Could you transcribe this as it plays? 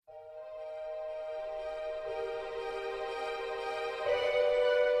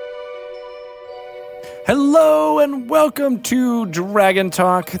Hello and welcome to Dragon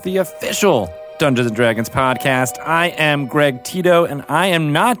Talk, the official Dungeons & Dragons podcast. I am Greg Tito, and I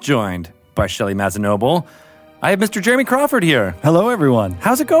am not joined by Shelley Mazanoble. I have Mr. Jeremy Crawford here. Hello, everyone.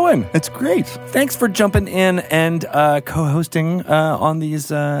 How's it going? It's great. Thanks for jumping in and co-hosting on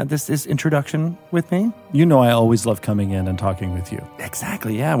this introduction with me. You know I always love coming in and talking with you.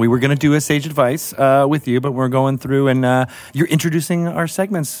 Exactly, yeah. We were going to do a Sage Advice with you, but we're going through and you're introducing our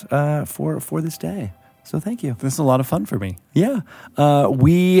segments for this day. So thank you. This is a lot of fun for me. Yeah.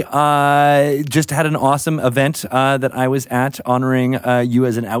 We just had an awesome event that I was at honoring you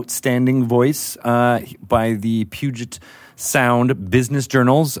as an outstanding voice by the Puget Sound Business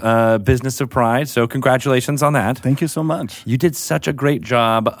Journal's Business of Pride. So congratulations on that. Thank you so much. You did such a great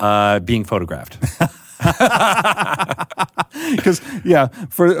job being photographed. Because, yeah,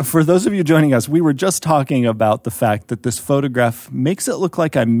 for those of you joining us, we were just talking about the fact that this photograph makes it look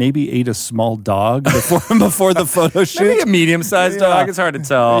like I maybe ate a small dog before the photo shoot. Maybe a medium-sized dog. It's hard to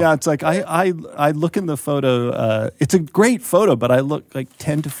tell. Yeah, it's like I look in the photo. It's a great photo, but I look like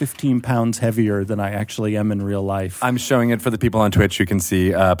 10 to 15 pounds heavier than I actually am in real life. I'm showing it for the people on Twitch who can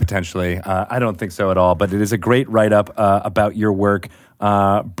see potentially. I don't think so at all, but it is a great write-up about your work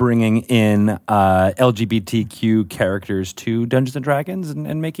bringing in LGBTQ characters to Dungeons & Dragons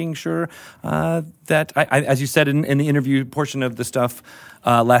and making sure that, as you said in the interview portion of the stuff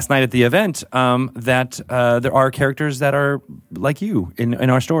last night at the event, that there are characters that are like you in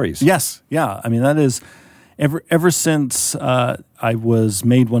our stories. Yes, yeah. I mean, that is... Ever since I was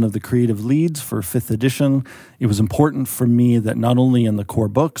made one of the creative leads for 5th edition, it was important for me that not only in the core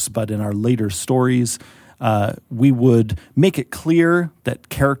books, but in our later stories, we would make it clear that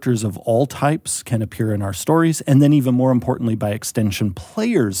characters of all types can appear in our stories, and then even more importantly, by extension,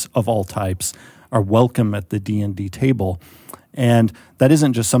 players of all types are welcome at the D&D table. And that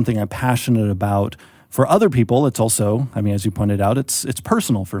isn't just something I'm passionate about. For other people, it's also, I mean, as you pointed out, it's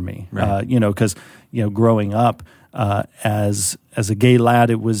personal for me. Right. Because growing up as a gay lad,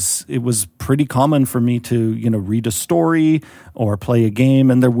 it was pretty common for me to read a story or play a game,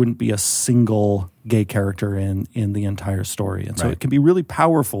 and there wouldn't be a single gay character in the entire story. And so Right. it can be really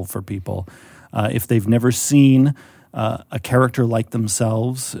powerful for people if they've never seen a character like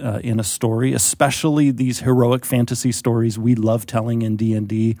themselves in a story, especially these heroic fantasy stories we love telling in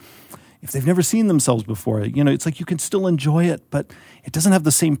D&D. If they've never seen themselves before, it's like you can still enjoy it, but it doesn't have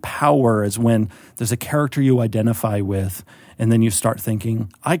the same power as when there's a character you identify with, and then you start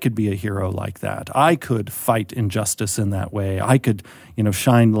thinking, I could be a hero like that. I could fight injustice in that way. I could,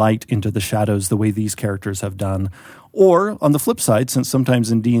 shine light into the shadows the way these characters have done. Or on the flip side, since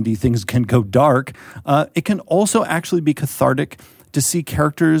sometimes in D&D things can go dark, it can also actually be cathartic to see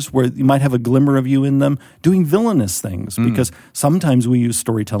characters where you might have a glimmer of you in them doing villainous things, because sometimes we use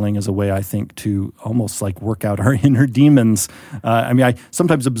storytelling as a way, I think, to almost like work out our inner demons. I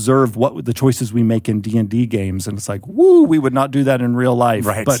sometimes observe what the choices we make in D&D games, and it's like, woo, we would not do that in real life.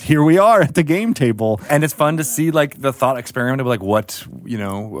 Right. But here we are at the game table. And it's fun to see like the thought experiment of like what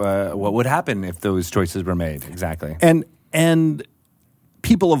would happen if those choices were made. Exactly. And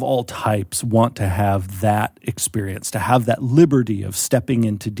people of all types want to have that experience, to have that liberty of stepping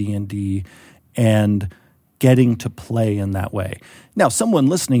into D&D and getting to play in that way. Now, someone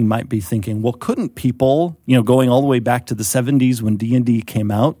listening might be thinking, well, couldn't people, going all the way back to the 70s when D&D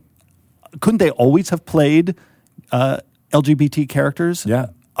came out, couldn't they always have played LGBT characters? Yeah.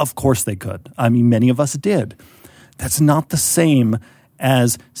 Of course they could. I mean, many of us did. That's not the same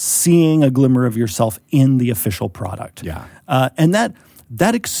as seeing a glimmer of yourself in the official product. Yeah. And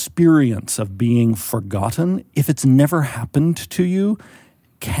that experience of being forgotten, if it's never happened to you,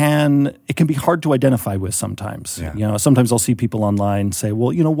 it can be hard to identify with sometimes. Yeah. Sometimes I'll see people online say,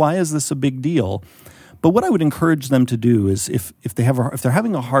 well, why is this a big deal? But what I would encourage them to do is if they're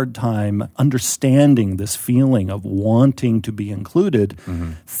having a hard time understanding this feeling of wanting to be included,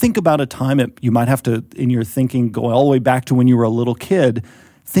 think about a time you might have to, in your thinking, go all the way back to when you were a little kid.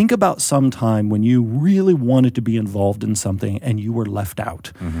 Think about some time when you really wanted to be involved in something and you were left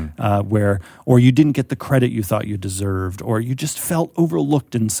out, or you didn't get the credit you thought you deserved, or you just felt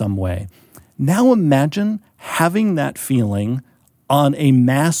overlooked in some way. Now imagine having that feeling on a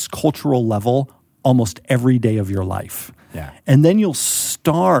mass cultural level almost every day of your life. Yeah. And then you'll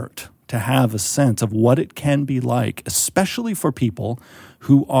start to have a sense of what it can be like, especially for people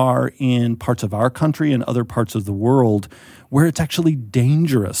who are in parts of our country and other parts of the world where it's actually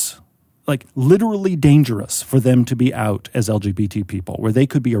dangerous, like literally dangerous for them to be out as LGBT people, where they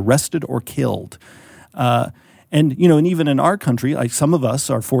could be arrested or killed. And, and even in our country, like some of us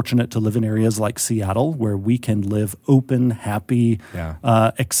are fortunate to live in areas like Seattle where we can live open, happy,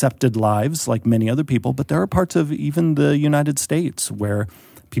 accepted lives like many other people. But there are parts of even the United States where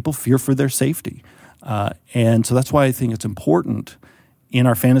people fear for their safety. And so that's why I think it's important in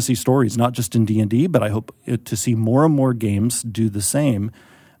our fantasy stories, not just in D&D, but I hope to see more and more games do the same,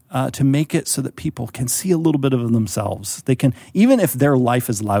 to make it so that people can see a little bit of themselves. They can, even if their life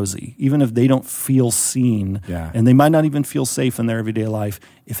is lousy, even if they don't feel seen, and they might not even feel safe in their everyday life,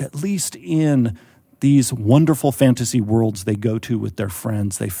 if at least in these wonderful fantasy worlds they go to with their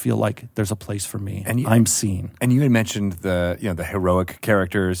friends, they feel like there's a place for me. And I'm seen. And you had mentioned the heroic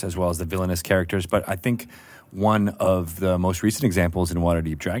characters as well as the villainous characters, but I think one of the most recent examples in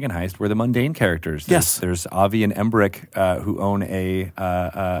Waterdeep Dragon Heist were the mundane characters. There's Avi and Embrick who own a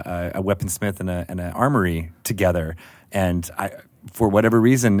weaponsmith and an armory together, and for whatever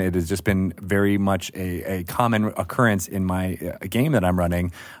reason, it has just been very much a common occurrence in my game that I'm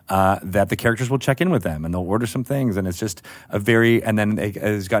running that the characters will check in with them and they'll order some things, and it's just and then it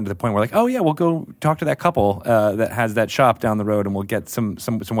has gotten to the point where like, oh yeah, we'll go talk to that couple that has that shop down the road and we'll get some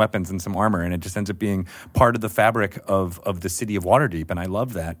weapons and some armor, and it just ends up being part of the fabric of the city of Waterdeep, and I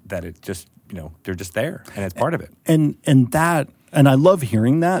love that it just, they're just there and it's part of it. And I love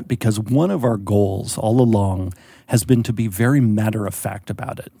hearing that, because one of our goals all along has been to be very matter-of-fact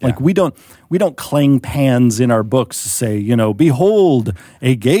about it. Like we don't clang pans in our books to say, behold,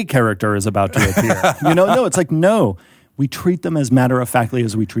 a gay character is about to appear. No, it's like, no, we treat them as matter-of-factly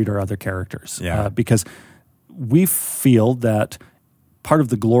as we treat our other characters. Because we feel that part of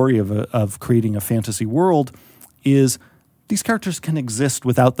the glory of creating a fantasy world is these characters can exist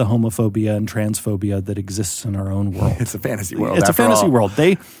without the homophobia and transphobia that exists in our own world. It's a fantasy world. It's a fantasy world.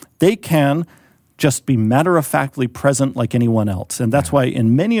 They can just be matter-of-factly present like anyone else. And that's why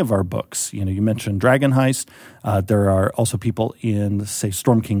in many of our books, you mentioned Dragon Heist, there are also people in, say,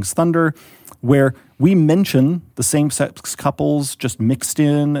 Storm King's Thunder, where we mention the same-sex couples just mixed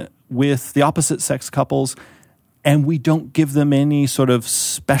in with the opposite-sex couples, and we don't give them any sort of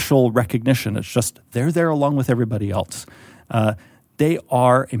special recognition. It's just they're there along with everybody else. They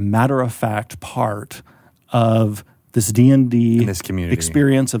are a matter-of-fact part of this D&D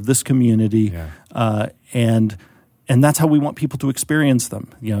experience of this community, and that's how we want people to experience them.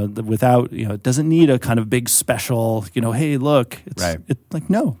 Without it doesn't need a kind of big special. Hey, look, it's like,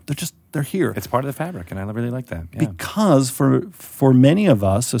 no, they're here. It's part of the fabric, and I really like that. Yeah. Because for many of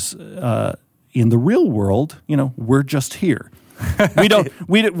us in the real world, we're just here. we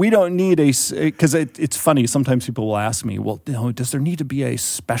don't need because it's funny. Sometimes people will ask me, well, does there need to be a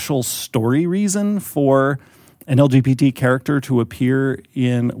special story reason for an LGBT character to appear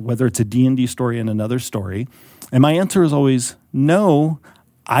in whether it's a D&D story and another story? And my answer is always no.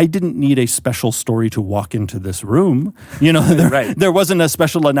 I didn't need a special story to walk into this room. There wasn't a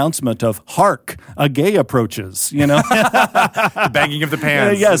special announcement of "Hark, a gay approaches." The banging of the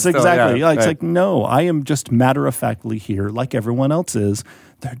pans. Yes, exactly. It's like, no, I am just matter-of-factly here, like everyone else is.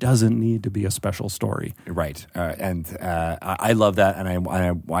 There doesn't need to be a special story. Right. I love that, and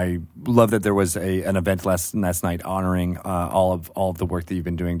I love that there was an event last night honoring all of the work that you've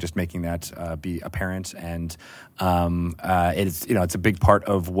been doing, just making that be apparent. And it's a big part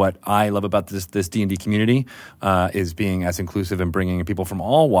of what I love about this D&D community is being as inclusive and bringing people from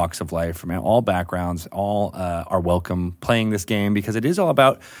all walks of life, from all backgrounds, all are welcome playing this game, because it is all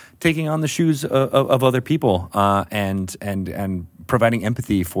about taking on the shoes of other people and providing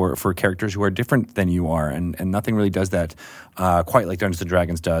empathy for characters who are different than you are, and nothing really does that quite like Dungeons &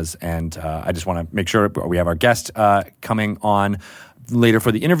 Dragons does. And I just want to make sure we have our guest coming on later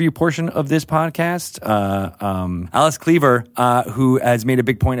for the interview portion of this podcast, Alice Cleaver, who has made a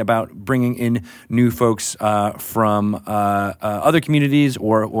big point about bringing in new folks from other communities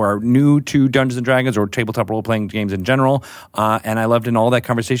or are new to Dungeons & Dragons or tabletop role-playing games in general. And I loved in all that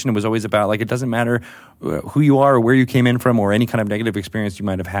conversation, it was always about, like, it doesn't matter who you are or where you came in from or any kind of negative experience you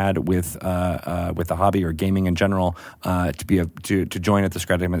might have had with the hobby or gaming in general, to join at the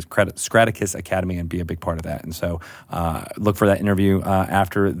Scratticus Academy and be a big part of that. And so look for that interview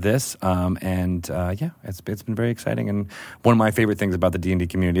after this. It's been very exciting, and one of my favorite things about the D&D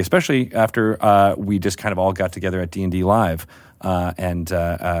community, especially after we just kind of all got together at D&D Live. And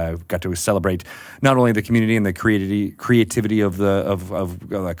got to celebrate not only the community and the creativity of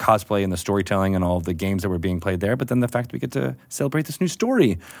the cosplay and the storytelling and all of the games that were being played there, but then the fact that we get to celebrate this new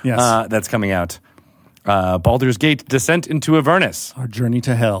story that's coming out. Baldur's Gate: Descent into Avernus. Our journey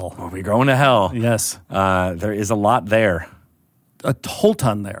to hell. Well, we're going to hell. Yes. There is a lot there. A whole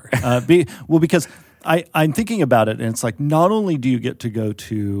ton there. Because I'm thinking about it, and it's like, not only do you get to go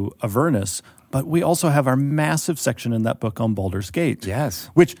to Avernus, But we also have our massive section in that book on Baldur's Gate. Yes.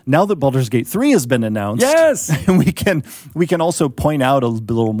 Which, now that Baldur's Gate 3 has been announced, yes, we can also point out a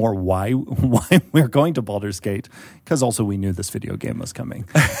little more why we're going to Baldur's Gate, because also we knew this video game was coming,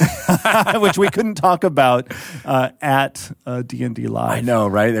 which we couldn't talk about at D&D Live. I know,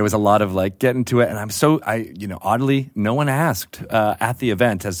 right? There was a lot of like getting to it, and oddly, no one asked at the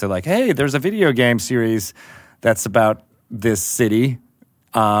event as to like, hey, there's a video game series that's about this city.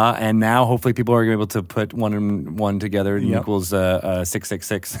 And now hopefully people are able to put one and one together and equals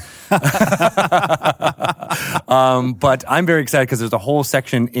 666. But I'm very excited because there's a whole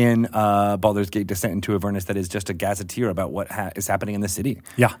section in Baldur's Gate Descent into Avernus that is just a gazetteer about what is happening in the city.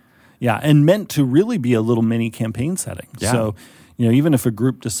 Yeah, and meant to really be a little mini campaign setting. Yeah. So, even if a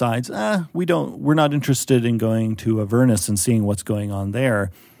group decides, we're not interested in going to Avernus and seeing what's going on there,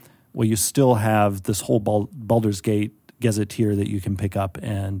 well, you still have this whole Baldur's Gate gazetteer that you can pick up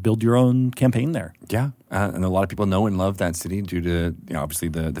and build your own campaign there. Yeah, and a lot of people know and love that city due to obviously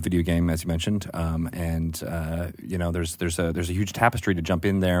the video game, as you mentioned, there's a huge tapestry to jump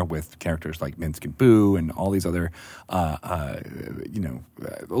in there with characters like Minsk and Boo and all these other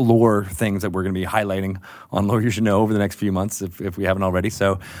lore things that we're going to be highlighting on Lore You Should Know over the next few months if we haven't already.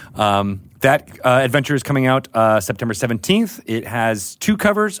 So that adventure is coming out September 17th. It has 2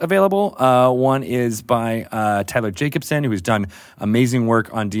 covers available. One is by Tyler Jacobson, who has done amazing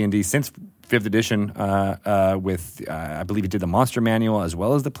work on D&D since 5th edition with, I believe he did the Monster Manual as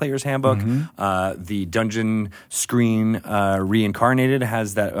well as the Player's Handbook. Mm-hmm. The Dungeon Screen Reincarnated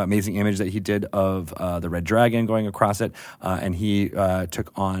has that amazing image that he did of the Red Dragon going across it. And he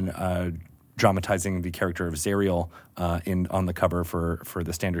took on dramatizing the character of Zariel on the cover for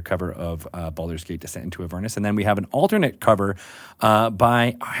the standard cover of Baldur's Gate Descent into Avernus. And then we have an alternate cover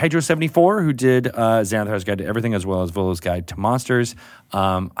by Hydro74, who did Xanathar's Guide to Everything as well as Volo's Guide to Monsters.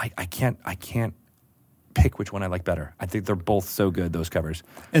 I can't pick which one I like better. I think they're both so good, those covers.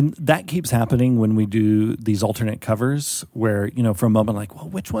 And that keeps happening when we do these alternate covers where, for a moment, like, well,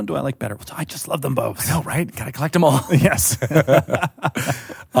 which one do I like better? Well, I just love them both. I know, right? Got to collect them all. Yes.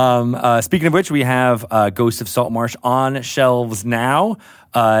 Speaking of which, we have Ghost of Saltmarsh on shelves now.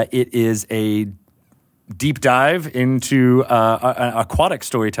 It is a deep dive into aquatic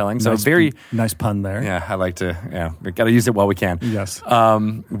storytelling. So nice pun there. Yeah, I like to. Yeah, we got to use it while we can. Yes.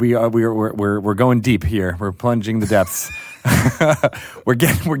 We're going deep here. We're plunging the depths. we're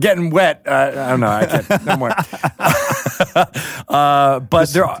getting wet. I don't know. I can't. No more. But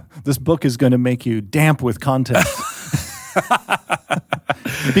this book is going to make you damp with content.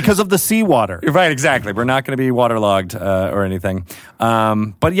 Because of the seawater. Right, exactly. We're not going to be waterlogged or anything.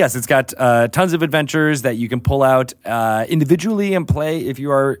 But yes, it's got tons of adventures that you can pull out individually and play if you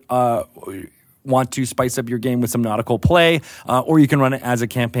want to spice up your game with some nautical play, or you can run it as a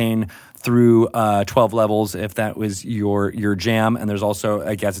campaign through 12 levels if that was your jam. And there's also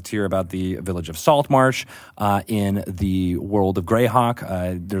a gazetteer about the village of Saltmarsh in the world of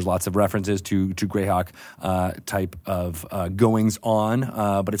Greyhawk. There's lots of references to Greyhawk type of goings on,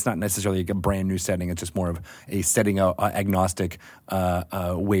 but it's not necessarily a brand new setting. It's just more of a setting agnostic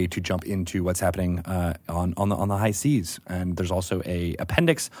way to jump into what's happening on the high seas. And there's also a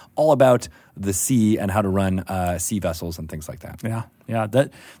appendix all about the sea and how to run sea vessels and things like that. Yeah.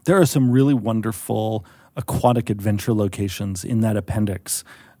 That there are some really wonderful aquatic adventure locations in that appendix.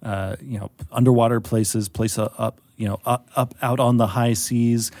 Underwater places, up out on the high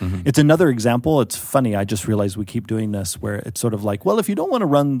seas. Mm-hmm. It's another example. It's funny. I just realized we keep doing this where it's sort of like, well, if you don't want to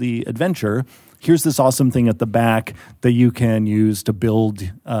run the adventure, here's this awesome thing at the back that you can use to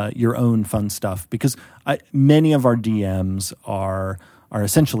build your own fun stuff. Because many of our DMs are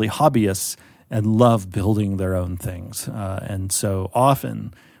essentially hobbyists and love building their own things. And so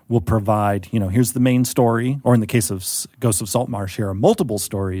often we'll provide, here's the main story, or in the case of Ghosts of Saltmarsh, here are multiple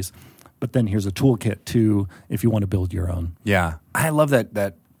stories, but then here's a toolkit too if you want to build your own. Yeah. I love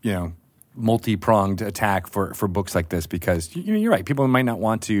that multi-pronged attack for books like this because you're right. People might not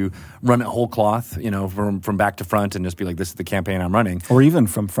want to run it whole cloth, from back to front and just be like, this is the campaign I'm running. Or even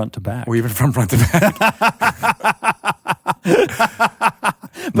from front to back.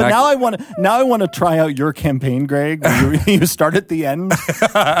 But now I want to try out your campaign, Greg. You start at the end,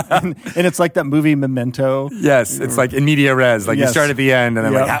 and it's like that movie Memento. Yes, it's like in media res. Like you start at the end,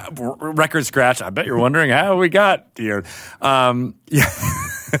 and then record scratch. I bet you're wondering how we got here. Yeah.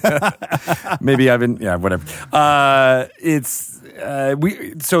 Maybe I've been, whatever.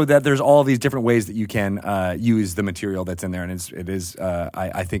 So that there's all these different ways that you can use the material that's in there, and it is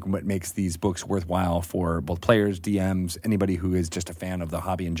I think what makes these books worthwhile for both players, DMs, anybody who is just a fan of the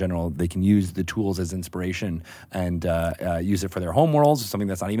hobby in general. They can use the tools as inspiration and use it for their home worlds, something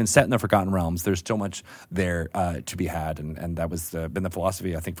that's not even set in the Forgotten Realms. There's so much there to be had, and that was been the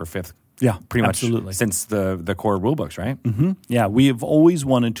philosophy, I think, for Fifth. Yeah, pretty much absolutely. Since the core rule books, right? Mm-hmm. Yeah, we have always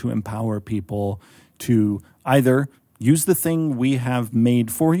wanted to empower people to either use the thing we have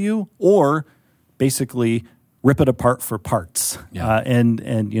made for you, or basically rip it apart for parts,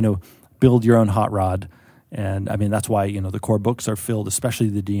 and build your own hot rod. And I mean, that's why the core books are filled, especially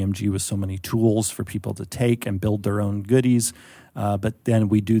the DMG, with so many tools for people to take and build their own goodies. But then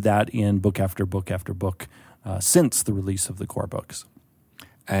we do that in book after book after book since the release of the core books.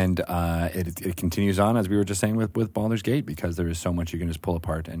 And it continues on, as we were just saying, with Baldur's Gate, because there is so much you can just pull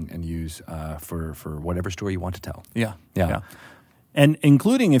apart and use for whatever story you want to tell. Yeah. Yeah. And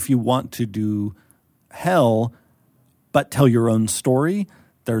including if you want to do Hell, but tell your own story,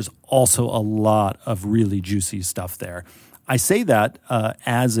 there's also a lot of really juicy stuff there. I say that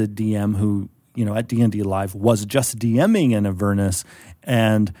as a DM who, at D&D Live was just DMing in Avernus,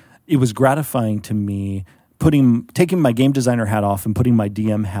 and it was gratifying to me taking my game designer hat off and putting my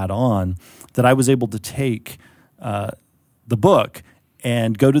DM hat on, that I was able to take the book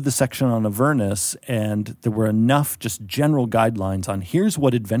and go to the section on Avernus, and there were enough just general guidelines on here's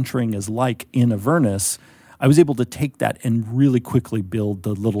what adventuring is like in Avernus. I was able to take that and really quickly build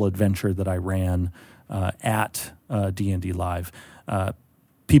the little adventure that I ran at D&D Live.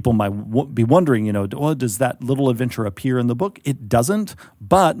 People might be wondering, does that little adventure appear in the book? It doesn't,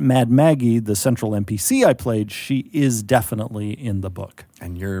 but Mad Maggie, the central NPC I played, she is definitely in the book.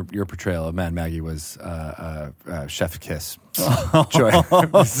 And your portrayal of Mad Maggie was chef's kiss. Joy.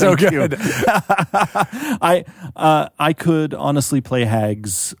 So good. I could honestly play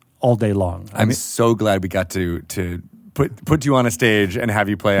hags all day long. I'm so glad we got to put you on a stage and have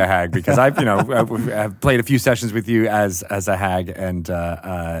you play a hag, because I've played a few sessions with you as a hag, and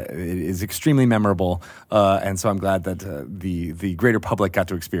it is extremely memorable. And so I'm glad that the greater public got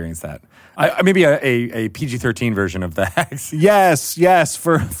to experience that. Maybe a PG-13 version of the hags. Yes.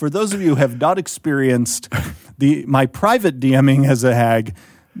 For those of you who have not experienced my private DMing as a hag,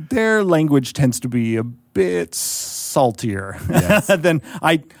 their language tends to be a bit saltier than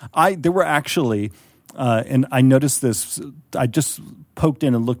I. There were actually. And I noticed this. I just poked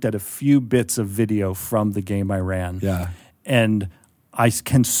in and looked at a few bits of video from the game I ran. Yeah. And I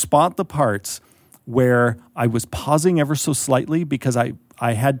can spot the parts where I was pausing ever so slightly because I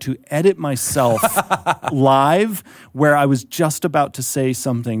had to edit myself live, where I was just about to say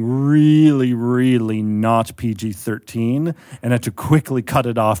something really, really not PG-13, and I had to quickly cut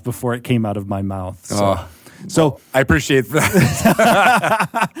it off before it came out of my mouth. So I appreciate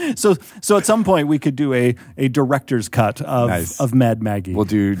that. So at some point we could do a director's cut of Mad Maggie. We'll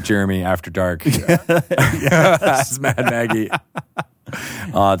do Jeremy After Dark as Mad Maggie.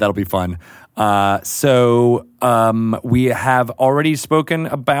 That'll be fun. So we have already spoken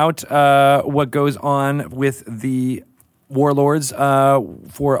about what goes on with the Warlords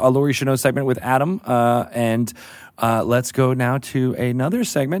for a Lore You Should Know segment with Adam, and let's go now to another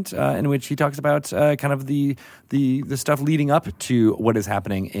segment in which he talks about kind of the stuff leading up to what is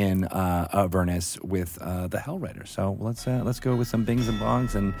happening in Avernus with the Hell Riders. So let's go with some bings and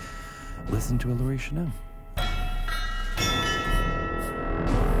bongs and listen to a Lore You Should Know.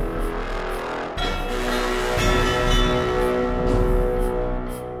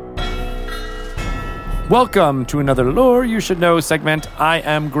 Welcome to another Lore You Should Know segment. I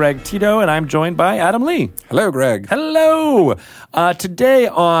am Greg Tito, and I'm joined by Adam Lee. Hello, Greg. Hello. Today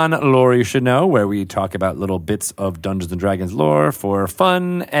on Lore You Should Know, where we talk about little bits of Dungeons & Dragons lore for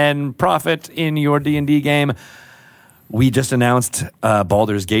fun and profit in your D&D game, we just announced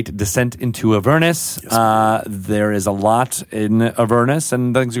Baldur's Gate Descent into Avernus. Yes, there is a lot in Avernus,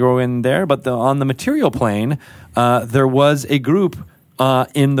 and things go in there, but on the material plane, there was a group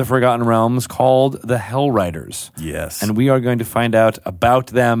in the Forgotten Realms called the Hell Riders. Yes. And we are going to find out about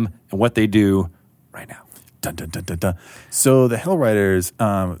them and what they do right now. Dun, dun, dun, dun, dun. So the Hell Riders,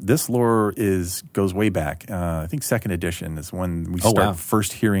 this lore goes way back. I think 2nd edition is when we start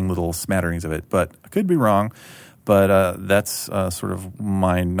first hearing little smatterings of it, but I could be wrong. But that's sort of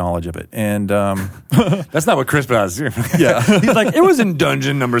my knowledge of it. And that's not what Chris does. Yeah. He's like, it was in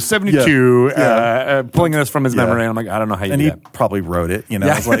dungeon number 72, pulling this from his memory. And I'm like, I don't know how you do that. And he probably wrote it.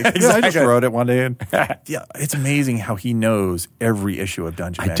 I was like, I just wrote it one day. And it's amazing how he knows every issue of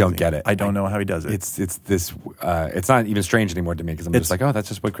Dungeon Magazine. I don't get it. I don't know how he does it. It's this. It's not even strange anymore to me because I'm just like, oh, that's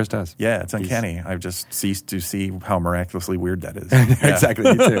just what Chris does. Yeah, it's uncanny. I've just ceased to see how miraculously weird that is.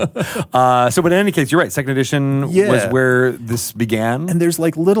 Exactly, me too. So, but in any case, you're right. Second edition was where this began. And there's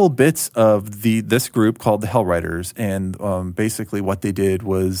like little bits of this group called the Hellriders, and basically what they did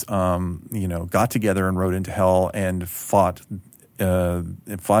was, got together and rode into Hell and fought in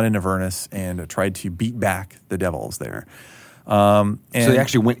Avernus and tried to beat back the devils there. So they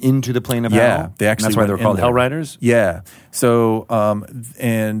actually went into the plane of Hell? Yeah, they actually. And that's why they were called Hellriders? Yeah. So,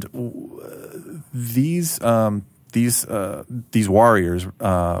 these warriors,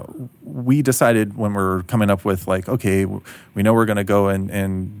 we decided when we're coming up with like, okay, we know we're going to go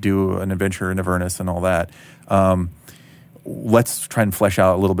and do an adventure in Avernus and all that. Let's try and flesh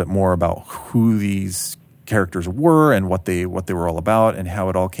out a little bit more about who these characters were and what they were all about and how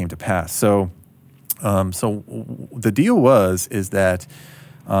it all came to pass. So the deal is that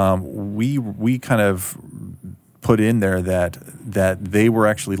we kind of put in there that they were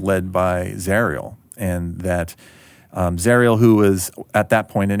actually led by Zariel, and that Zariel, who was at that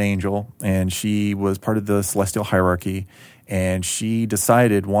point an angel, and she was part of the celestial hierarchy, and she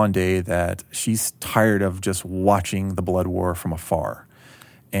decided one day that she's tired of just watching the blood war from afar.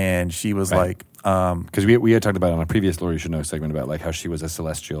 And she was like... Because we had talked about on a previous Lore You Should Know segment about like how she was a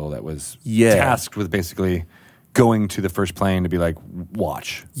celestial that was tasked with basically going to the first plane to be like,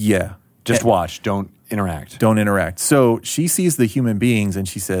 watch. Yeah. Just watch. Don't interact. Don't interact. So she sees the human beings and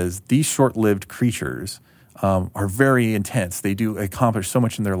she says, these short-lived creatures are very intense. They do accomplish so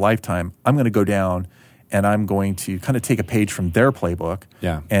much in their lifetime. I'm going to go down and I'm going to kind of take a page from their playbook.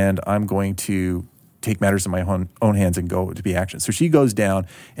 Yeah. And I'm going to take matters in my own hands and go to be action. So she goes down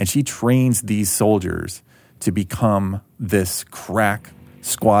and she trains these soldiers to become this crack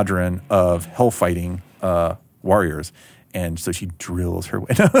squadron of hell-fighting warriors. And so she drills her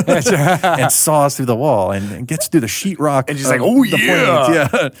way down and saws through the wall and gets through the sheetrock. And she's like, oh,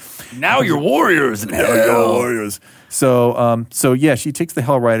 yeah. Now you're warriors. Warriors. So she takes the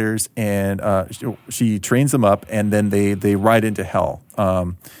Hell Riders and she trains them up, and then they ride into Hell.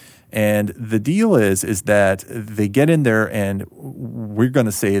 And the deal is that they get in there, and we're going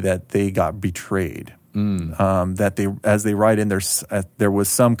to say that they got betrayed. That as they ride in there was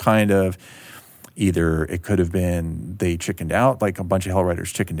some kind of, either it could have been they chickened out, like a bunch of Hell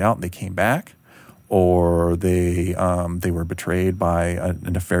Riders chickened out and they came back, or they were betrayed by a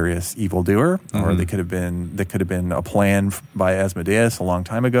nefarious evildoer, or they could have been a plan by Asmodeus a long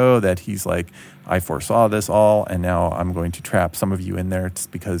time ago that he's like, I foresaw this all, and now I'm going to trap some of you in there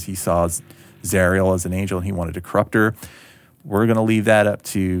because he saw Zariel as an angel and he wanted to corrupt her. We're going to leave that up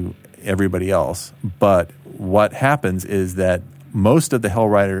to everybody else. But what happens is that most of the Hell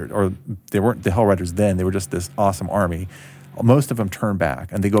Riders, or they weren't the Hell Riders then, they were just this awesome army. Most of them turn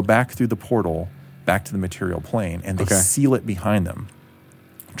back, and they go back through the portal, back to the material plane, and they seal it behind them,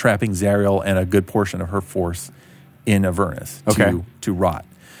 trapping Zariel and a good portion of her force in Avernus to rot.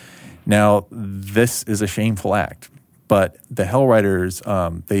 Now, this is a shameful act, but the Hell Riders,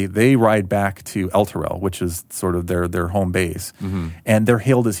 they ride back to Elturel, which is sort of their home base, and they're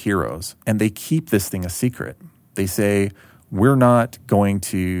hailed as heroes, and they keep this thing a secret. They say, we're not going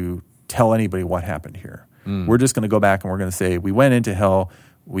to tell anybody what happened here. We're just going to go back and we're going to say, we went into Hell,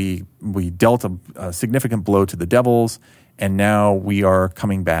 we dealt a significant blow to the devils, and now we are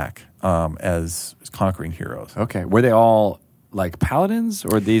coming back as conquering heroes. Okay. Were they all like paladins,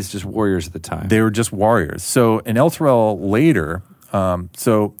 or were these just warriors at the time? They were just warriors. So in Elturel later,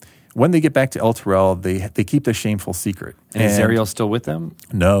 when they get back to Elturel, they keep the shameful secret. And is Zariel still with them?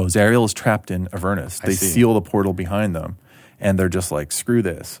 No, Zariel is trapped in Avernus. They seal the portal behind them. And they're just like, screw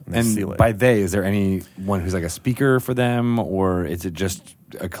this. And they seal it. By they, is there anyone who's like a speaker for them, or is it just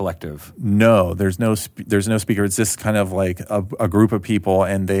a collective? No, there's no speaker. It's just kind of like a group of people,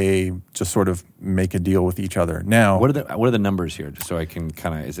 and they just sort of make a deal with each other. Now, what are the numbers here? Just so I can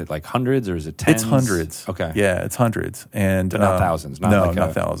kind of, is it like hundreds or is it tens? It's hundreds. Okay. Yeah, it's hundreds. And but not thousands.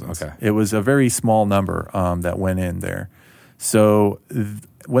 Not thousands. Okay. It was a very small number that went in there. So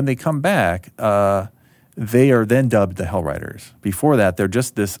when they come back, they are then dubbed the Hell Riders. Before that, they're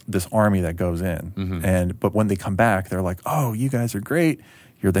just this army that goes in. But when they come back, they're like, "Oh, you guys are great.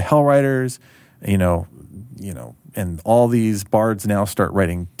 You're the Hell Riders." You know, and all these bards now start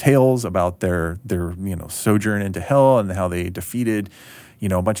writing tales about their sojourn into Hell and how they defeated,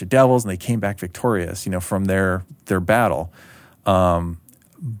 a bunch of devils, and they came back victorious, from their battle.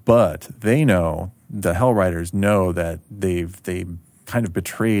 But they know, the Hell Riders know that they kind of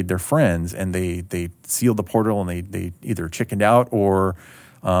betrayed their friends, and they sealed the portal, and they either chickened out or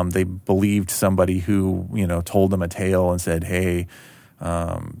they believed somebody who told them a tale and said, hey,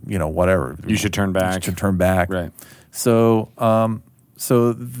 whatever, you should turn back. Right. So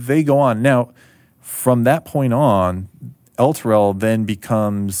they go on. Now, from that point on, Elturel then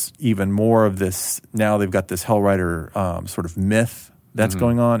becomes even more of this. Now they've got this Hell Rider sort of myth that's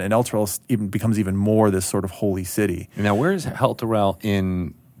going on, and Elturel becomes even more this sort of holy city. Now, where is Elturel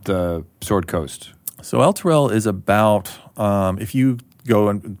in the Sword Coast? So Elturel is about, if you go,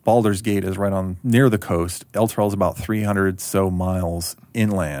 and Baldur's Gate is right on near the coast. Elturel is about 300 so miles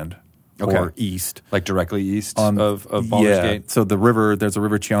inland. Or east. Like directly east of Baldur's Gate? So there's a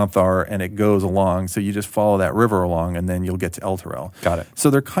river Chianthar, and it goes along. So you just follow that river along, and then you'll get to Elturel. Got it.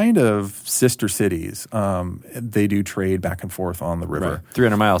 So they're kind of sister cities. They do trade back and forth on the river. Right.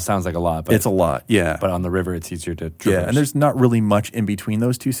 300 miles sounds like a lot. But it's a lot, yeah. But on the river, it's easier to traverse. Yeah, and there's not really much in between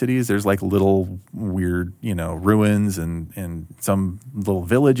those two cities. There's like little weird, ruins and some little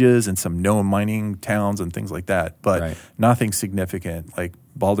villages and some gnome mining towns and things like that. But nothing significant like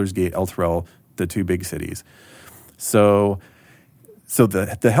Baldur's Gate, Elturel, the two big cities. So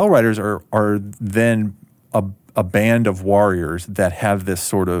the Hell Riders are then a band of warriors that have this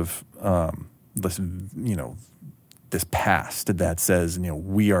sort of this past that says,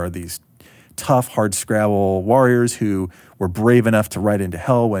 we are these tough, hardscrabble warriors who were brave enough to ride into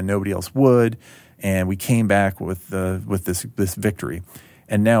hell when nobody else would, and we came back with this victory.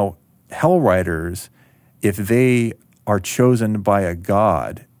 And now Hell Riders, if they are chosen by a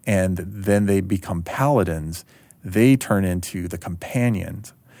god and then they become paladins, they turn into the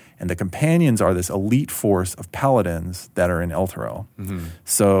companions. And the companions are this elite force of paladins that are in Elturel. Mm-hmm.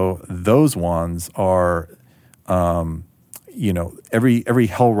 So those ones are, every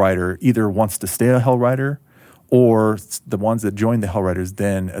Hell Rider either wants to stay a Hell Rider, or the ones that join the Hell Riders,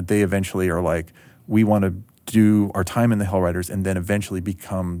 then they eventually are like, we want to do our time in the Hell Riders and then eventually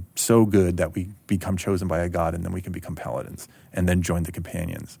become so good that we become chosen by a god, and then we can become paladins and then join the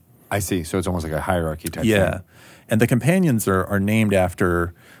companions. I see. So it's almost like a hierarchy type thing. Yeah. And the companions are named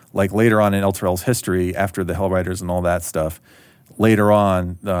after, like later on in Elturel's history, after the Hell Riders and all that stuff, later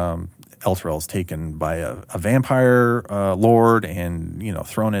on Elturel is taken by a vampire lord and,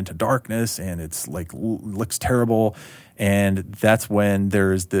 thrown into darkness, and it's like looks terrible. And that's when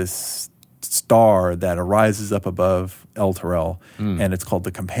there's this star that arises up above Elturel, and it's called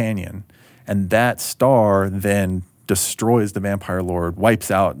the Companion. And that star then destroys the vampire lord, wipes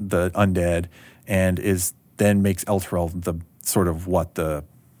out the undead, and then makes Elturel the sort of what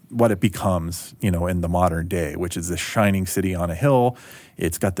it becomes, in the modern day, which is this shining city on a hill.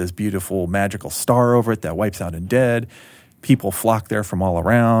 It's got this beautiful magical star over it that wipes out undead. People flock there from all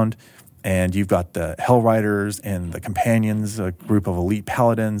around. And you've got the Hell Riders and the Companions, a group of elite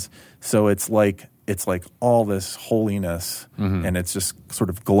paladins. So it's like all this holiness, and it's just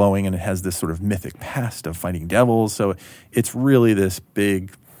sort of glowing, and it has this sort of mythic past of fighting devils. So it's really this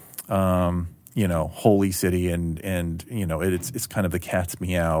big, holy city, and it's kind of the cat's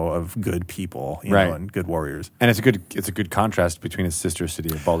meow of good people, and good warriors. And it's a good contrast between its sister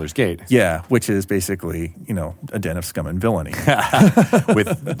city of Baldur's Gate. Yeah, which is basically, a den of scum and villainy.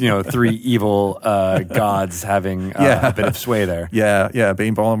 With, 3 evil gods having a bit of sway there. Yeah.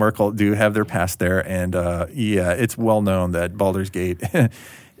 Bane, Baal, and Merkel do have their past there, and it's well known that Baldur's Gate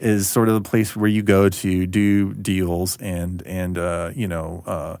is sort of the place where you go to do deals and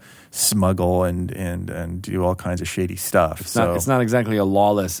smuggle and do all kinds of shady stuff. It's not exactly a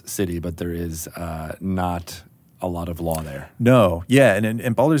lawless city, but there is not a lot of law there. No, yeah, and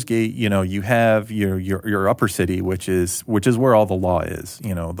in Baldur's Gate, you have your upper city, which is where all the law is.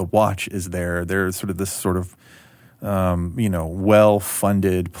 The Watch is there. There's sort of this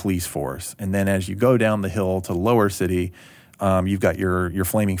well-funded police force, and then as you go down the hill to the lower city, you've got your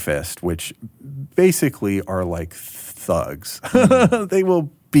Flaming Fist, which basically are like thugs. They will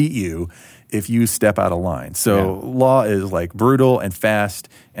beat you if you step out of line. So law is like brutal and fast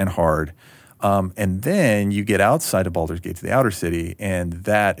and hard. And then you get outside of Baldur's Gate to the outer city, and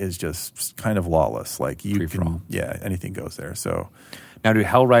that is just kind of lawless. Like anything goes there. So now, do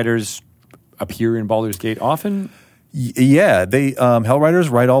Hell Riders appear in Baldur's Gate often? Yeah, they Hell Riders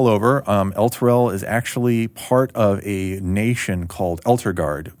ride all over. Elturel is actually part of a nation called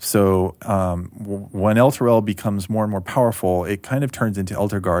Elturgard. So when Elturel becomes more and more powerful, it kind of turns into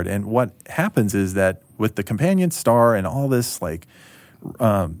Elturgard. And what happens is that with the Companion Star and all this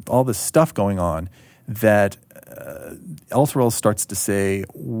stuff going on, that Elturel starts to say,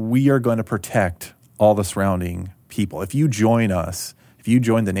 we are going to protect all the surrounding people. If you join us, if you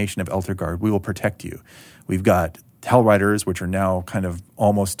join the nation of Elturgard, we will protect you. We've got Hell Riders, which are now kind of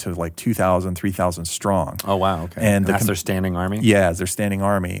almost to like 2,000, 3,000 strong. Oh, wow. Okay. And that's their standing army? Yeah, it's their standing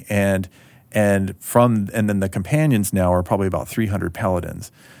army. And then the companions now are probably about 300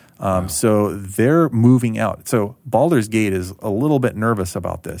 paladins. So they're moving out. So Baldur's Gate is a little bit nervous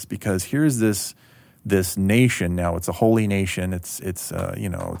about this because here's this nation now. It's a holy nation. It's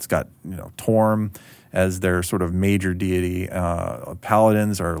got Torm as their sort of major deity.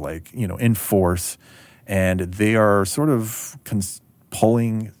 Paladins are like in force, and they are sort of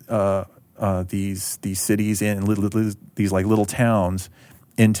pulling these cities in these like little towns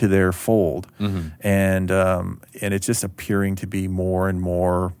into their fold, and it's just appearing to be more and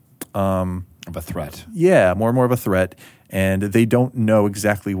more of a threat. Yeah, more and more of a threat. And they don't know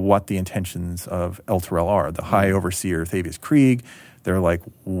exactly what the intentions of Elturel are. The High Overseer, Thavius Krieg, they're like,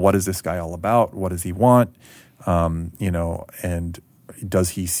 what is this guy all about? What does he want? And does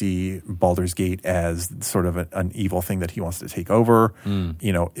he see Baldur's Gate as sort of an evil thing that he wants to take over?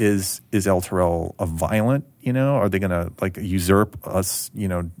 Is Elturel a violent? Are they going to like usurp us?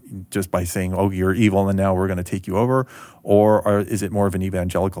 Just by saying, "Oh, you're evil, and now we're going to take you over," or is it more of an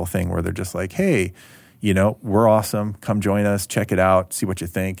evangelical thing where they're just like, "Hey, we're awesome. Come join us. Check it out. See what you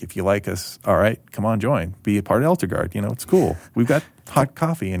think. If you like us, all right, come on, join. Be a part of Elturgard. It's cool. We've got hot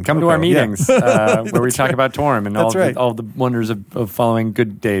coffee and come cocoa. to our meetings where we talk about Torm and all the wonders of following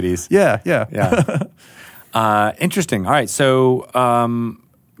good deities. Yeah. Interesting. All right. So,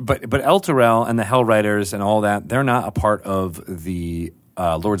 but Elturel and the Hell Riders and all that, they're not a part of the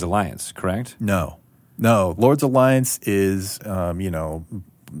Lord's Alliance, correct? No. Lord's Alliance is,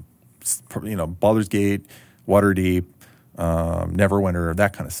 Baldur's Gate, Waterdeep, Neverwinter,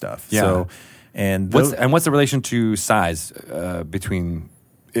 that kind of stuff. Yeah. So, what's the relation to size between?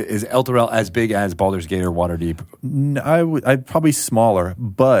 Is Elturel as big as Baldur's Gate or Waterdeep? I'd probably smaller,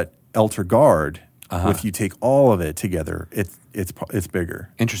 but Elturgard, if you take all of it together, it's bigger.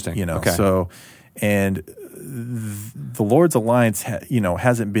 Interesting. Okay. So, and the Lord's Alliance,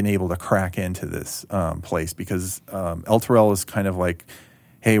 hasn't been able to crack into this place because Elturel is kind of like,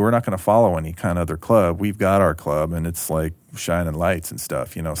 hey, we're not going to follow any kind of other club. We've got our club, and it's like shining lights and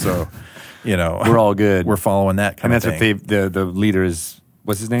stuff, So, we're all good. We're following that kind of thing. And that's what the leader is.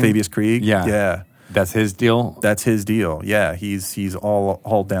 What's his name? Thavius Krieg. Yeah. That's his deal. That's his deal. Yeah, he's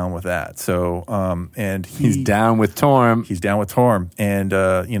all down with that. So, and he's down with Torm. He's down with Torm, and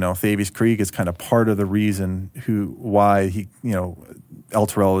Thavius Krieg is kind of part of the reason why he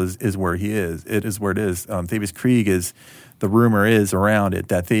Elturel is where he is. It is where it is. Thavius Krieg is. The rumor is around it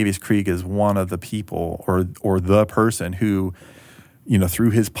that Thavius Krieg is one of the people or the person who,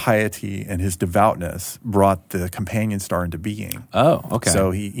 through his piety and his devoutness, brought the companion star into being. Oh, okay. So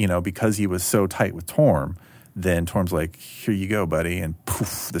he, because he was so tight with Torm, then Torm's like, here you go, buddy, and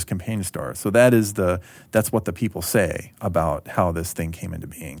poof, this companion star. So that's what the people say about how this thing came into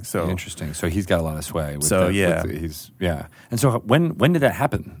being. So interesting. So he's got a lot of sway. And so when did that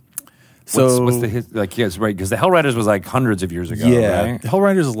happen? So what's right? Because the Hell Riders was like hundreds of years ago. Yeah, right? the Hell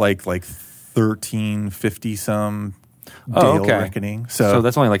Riders is like 1350 some. Dale reckoning. So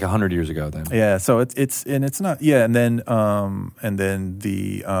that's only like 100 years ago then. Yeah. So it's not. Yeah, and then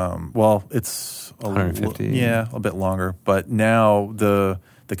the it's 150. A bit longer. But now the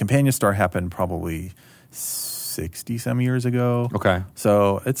companion star happened probably 60 some years ago. Okay.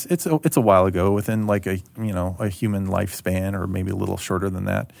 So it's a while ago, within like a human lifespan, or maybe a little shorter than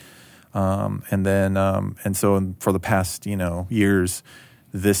that. And so for the past years,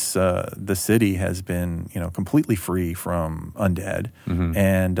 the city has been completely free from undead,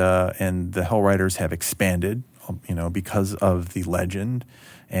 and the Hell Riders have expanded because of the legend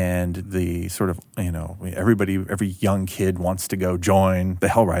and the sort of every young kid wants to go join the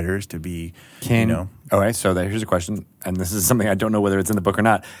Hell Riders to be All right, so here's a question, and this is something I don't know whether it's in the book or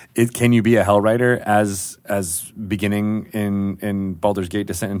not. Can you be a Hell Rider as beginning in Baldur's Gate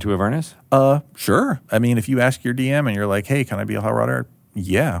Descent into Avernus? Sure. I mean, if you ask your DM and you're like, hey, can I be a Hell Rider?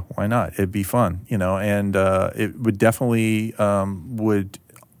 Yeah, why not? It'd be fun, and it would definitely would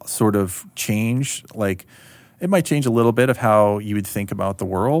sort of change, like it might change a little bit of how you would think about the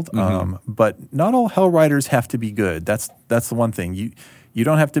world, but not all Hell Riders have to be good. That's the one thing. You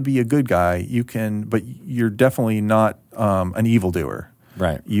don't have to be a good guy. You can, but you're definitely not an evildoer.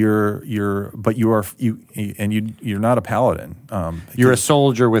 Right. You're not a paladin. You're a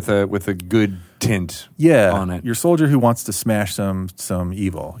soldier with a good tint Yeah, on it. your soldier who wants to smash some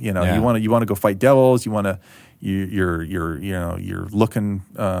evil. You know, Yeah. you want to go fight devils. You want to you're looking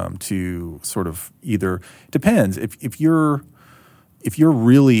to sort of either depends if you're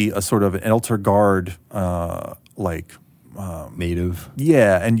really a sort of an Elder Guard native.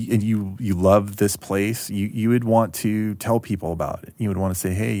 yeah, and you love this place, you would want to tell people about it. You would want to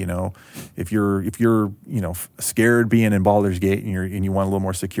say, hey, you know, if you're scared being in Baldur's Gate and you want a little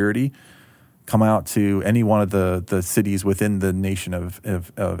more security, come out to any one of the cities within the nation of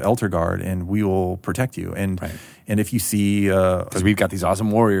Elder Guard, and we will protect you. And Right. and if you see, Because we've got these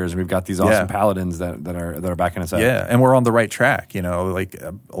awesome warriors and we've got these awesome paladins that are backing us up. yeah, and we're on the right track. You know, like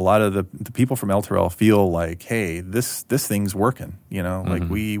a lot of the people from Elturel feel like, hey, this thing's working. You know, like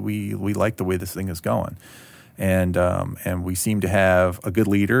we like the way this thing is going, and we seem to have a good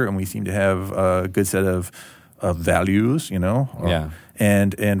leader, and we seem to have a good set of values. You know, Yeah.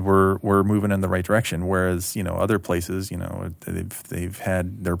 and we're moving in the right direction. Whereas, you know, other places, you know, they've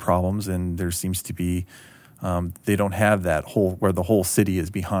had their problems, and there seems to be they don't have that where the whole city is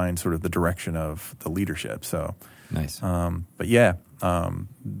behind sort of the direction of the leadership. So Nice. but yeah,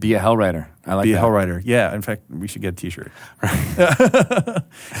 Be a Hellrider. I like be a that. Hellrider. Yeah, in fact, we should get a T-shirt.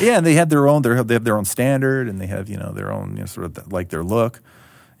 Yeah, and they have their own. They have their own standard, and they have, you know, their own, you know, sort of like their look.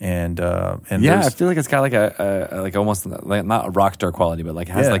 And Yeah, I there's- feel like it's got like a like almost like not a rock star quality, but like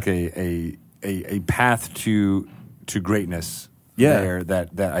it has Yeah. like a path to greatness. Yeah. there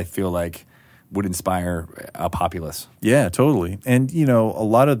that I feel like would inspire a populace. Yeah, totally. And, you know, a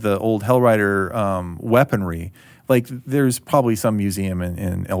lot of the old Hellrider weaponry, like there's probably some museum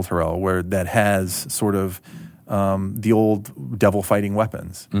in Elturel where that has sort of the old devil fighting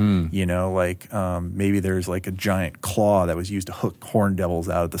weapons. You know, like maybe there's like a giant claw that was used to hook horned devils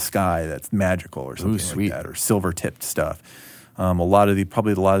out of the sky that's magical or something sweet. like that, or silver tipped stuff. A lot of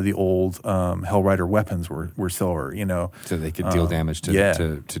the old Hellrider weapons were silver, you know. So they could deal damage to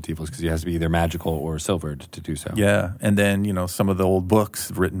devils because it has to be either magical or silvered to do so. Yeah, and then, you know, some of the old books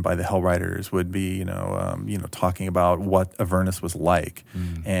written by the Hellriders would be, talking about what Avernus was like,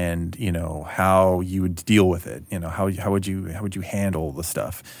 and, you know, how you would deal with it. You know, how would you handle the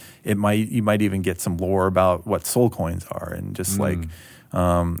stuff? You might even get some lore about what soul coins are, and just like,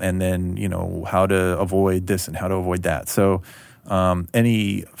 and then, you know, how to avoid this and how to avoid that. So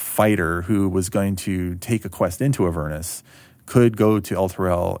any fighter who was going to take a quest into Avernus could go to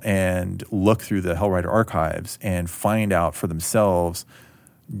Elturel and look through the Hellrider archives and find out for themselves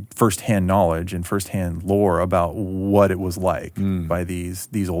firsthand knowledge and firsthand lore about what it was like by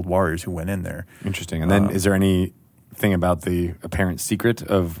these old warriors who went in there. Interesting. And then is there anything about the apparent secret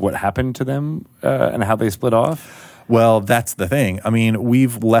of what happened to them and how they split off? Well, that's the thing. I mean,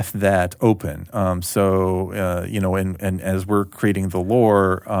 we've left that open. And as we're creating the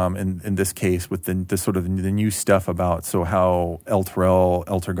lore, in this case, with the sort of the new stuff about how Elturel,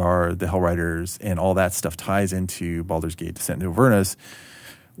 Elturgar, the Hellriders, and all that stuff ties into Baldur's Gate Descent into Avernus,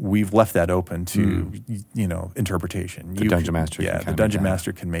 we've left that open to interpretation. The Dungeon Master. The Dungeon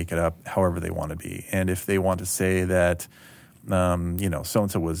Master can make it up however they want to be, and if they want to say that, so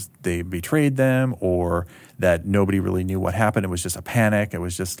and so they betrayed them, or that nobody really knew what happened. It was just a panic. It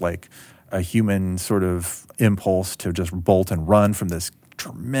was just like a human sort of impulse to just bolt and run from this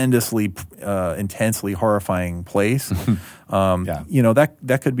tremendously, intensely horrifying place.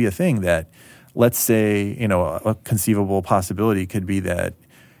 That could be a thing that, let's say, a conceivable possibility could be that,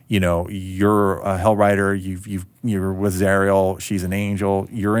 you're a Hellrider, you're with Zariel, she's an angel,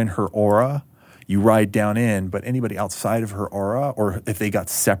 you're in her aura, you ride down in, but anybody outside of her aura, or if they got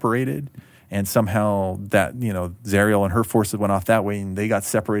separated and somehow that, Zariel and her forces went off that way and they got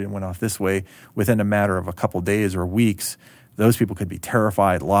separated and went off this way, within a matter of a couple days or weeks, those people could be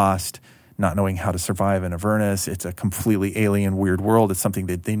terrified, lost, not knowing how to survive in Avernus. It's a completely alien, weird world. It's something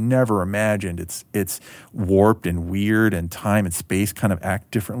that they never imagined. It's warped and weird, and time and space kind of act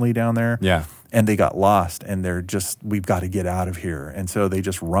differently down there. Yeah. And they got lost, and we've got to get out of here. And so they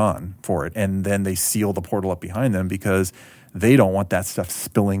just run for it. And then they seal the portal up behind them because they don't want that stuff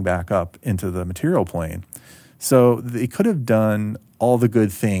spilling back up into the material plane. So they could have done all the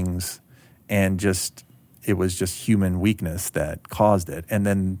good things, and it was just human weakness that caused it. And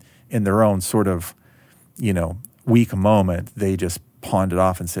then in their own sort of, weak moment, they just pawned it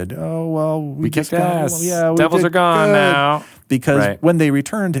off and said, "Oh well, we kicked ass. Yeah, Devils did are gone good." now." Because when they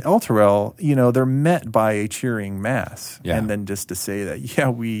return to Elturel, they're met by a cheering mass, and then just to say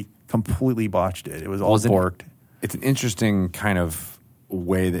that, we completely botched it. It was all borked. It's an interesting kind of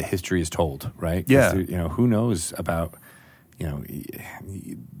way that history is told, right? Yeah. Who knows about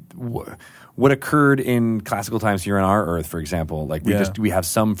what occurred in classical times here on our Earth, for example. Like we have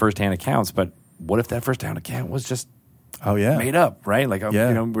some firsthand accounts, but what if that first down account was just Oh yeah, made up, right? Like, Yeah.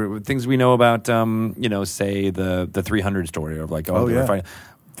 you know, things we know about, you know, say the 300 story of like, Oh, they were yeah. fighting.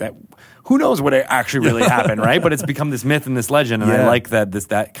 That who knows what actually really happened, right? But it's become this myth and this legend, and I Yeah. like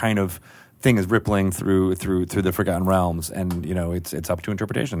that kind of thing is rippling through the Forgotten Realms, and you know, it's up to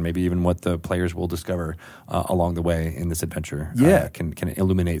interpretation. Maybe even what the players will discover along the way in this adventure, can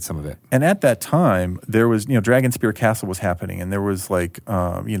illuminate some of it. And at that time, there was, you know, Dragonspear Castle was happening, and there was like,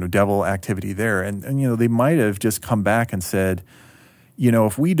 you know, devil activity there. And, you know, they might have just come back and said, you know,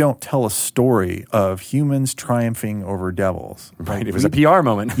 if we don't tell a story of humans triumphing over devils. Right. It was a PR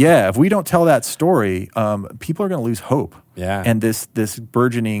moment. Yeah. If we don't tell that story, people are going to lose hope. Yeah. And this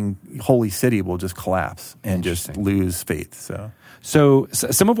burgeoning holy city will just collapse and just Interesting. lose faith. So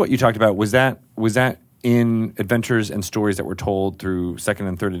some of what you talked about, was that in adventures and stories that were told through second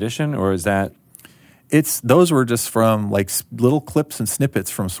and third edition, or is that? Those were just from like little clips and snippets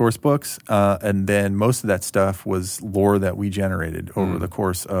from source books, and then most of that stuff was lore that we generated over the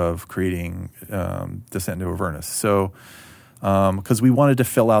course of creating Descent into Avernus. So, because we wanted to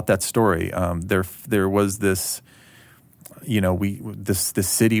fill out that story, there was this, you know, this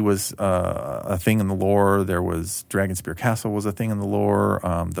city was a thing in the lore. There was Dragonspear Castle was a thing in the lore.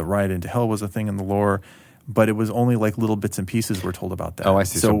 The ride into hell was a thing in the lore. But it was only like little bits and pieces we're told about that. Oh, I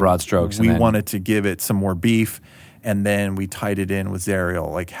see. So broad strokes. We wanted to give it some more beef, and then we tied it in with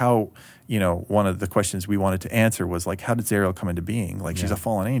Zariel. Like how, you know, one of the questions we wanted to answer was like, how did Zariel come into being? Like she's a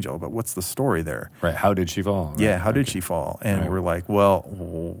fallen angel, but what's the story there? Right. How did she fall? Right. Yeah, how did she fall? And we're like,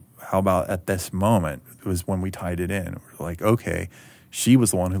 well, how about at this moment? It was when we tied it in. We're like, okay, she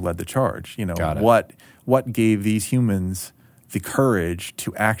was the one who led the charge. You know, Got it. what gave these humans the courage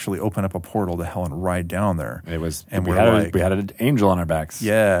to actually open up a portal to hell and ride down there? It was, and we we had an angel on our backs.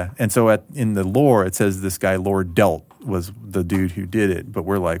 Yeah, and so in the lore it says this guy Lord Delt was the dude who did it, but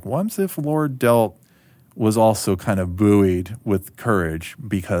we're like, what if Lord Delt was also kind of buoyed with courage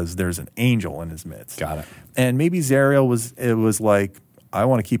because there's an angel in his midst? Got it. And maybe Zariel was like, I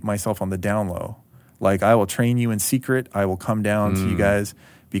want to keep myself on the down low. Like, I will train you in secret. I will come down to you guys,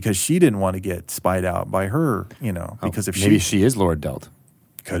 because she didn't want to get spied out by her, you know, because if maybe she is Lord Delt.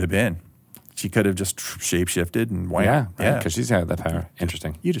 could have been. She could have just shapeshifted and wiped. Yeah, because she's had that power.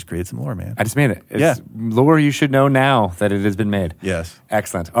 Interesting. You just created some lore, man. I just made it. It's lore you should know now that it has been made. Yes.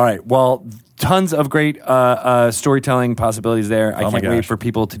 Excellent. All right. Well, tons of great storytelling possibilities there. I can't wait for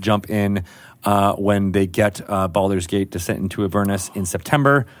people to jump in when they get Baldur's Gate Descent into Avernus in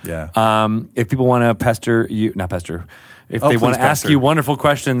September. Yeah. If people want to pester you, not pester, if they want to ask you wonderful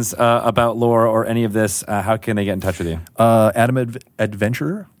questions about lore or any of this, how can they get in touch with you? Adam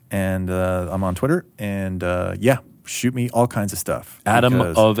Adventurer, and I'm on Twitter, and shoot me all kinds of stuff. Adam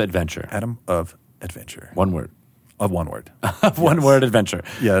of Adventure. Adam of Adventure. One word. Of one word. One word adventure.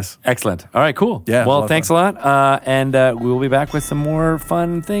 Yes. Excellent. All right, cool. Yeah. Well, thanks a lot. And we will be back with some more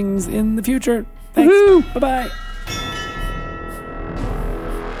fun things in the future. Thanks. Woo-hoo. Bye-bye.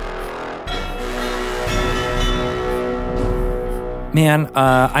 Man,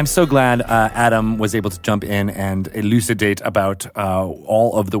 I'm so glad Adam was able to jump in and elucidate about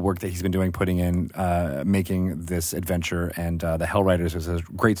all of the work that he's been doing, putting in, making this adventure, and the Hell Riders is a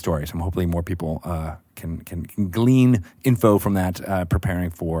great story. So hopefully more people can glean info from that, preparing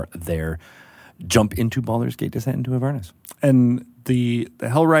for their jump into Baldur's Gate Descent into Avernus. And the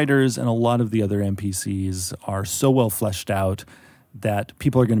Hell Riders and a lot of the other NPCs are so well fleshed out that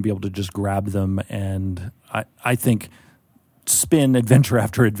people are going to be able to just grab them, and I think spin adventure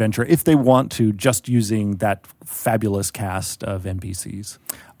after adventure if they want to, just using that fabulous cast of NPCs.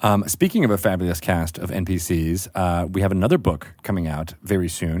 Speaking of a fabulous cast of NPCs, we have another book coming out very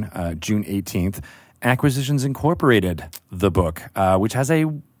soon, June 18th, Acquisitions Incorporated, the book, which has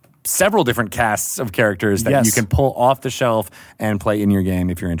several different casts of characters that you can pull off the shelf and play in your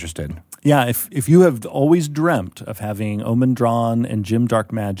game if you're interested. Yeah, if you have always dreamt of having Omen Drawn and Jim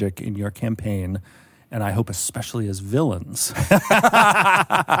Dark Magic in your campaign, and I hope especially as villains. What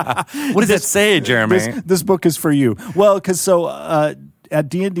does it say, Jeremy? This book is for you. Well, because at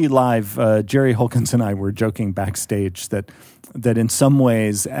D&D Live, Jerry Holkins and I were joking backstage that in some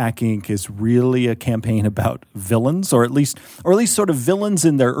ways Ack Inc. is really a campaign about villains, or at least sort of villains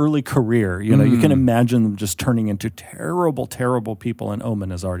in their early career. You know, you can imagine them just turning into terrible, terrible people, and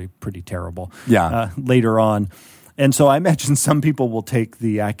Omen is already pretty terrible later on. And so I imagine some people will take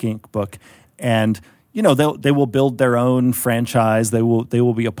the Ack Inc. book and, you know, they will build their own franchise. They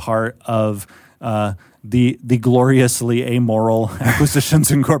will be a part of the gloriously amoral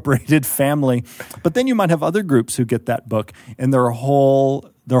Acquisitions Incorporated family. But then you might have other groups who get that book, and their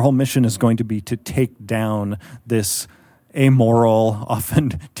whole mission is going to be to take down this amoral,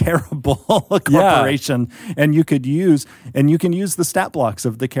 often terrible corporation, and you can use the stat blocks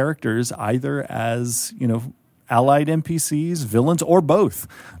of the characters either as allied NPCs, villains, or both.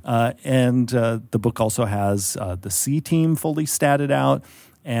 And the book also has the C team fully statted out,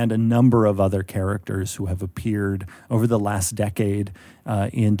 and a number of other characters who have appeared over the last decade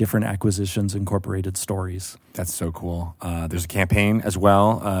in different Acquisitions Incorporated stories. That's so cool. There's a campaign as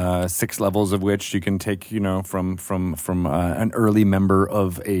well, 6 levels of which you can take, from an early member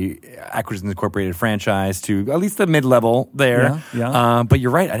of a Acquisitions Incorporated franchise to at least the mid-level there. Yeah. But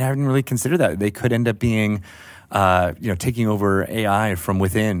you're right. I hadn't really considered that. They could end up being, taking over AI from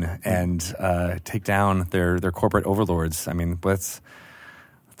within and take down their corporate overlords. I mean,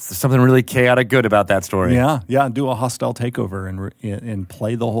 there's something really chaotic good about that story. Yeah. Do a hostile takeover and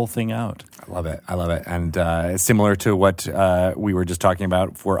play the whole thing out. I love it. And similar to what we were just talking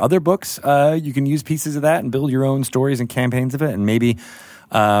about for other books, you can use pieces of that and build your own stories and campaigns of it. And maybe,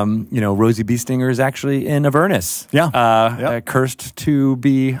 Rosie Beestinger is actually in Avernus. Cursed to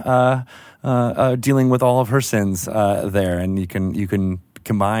be dealing with all of her sins there. And you can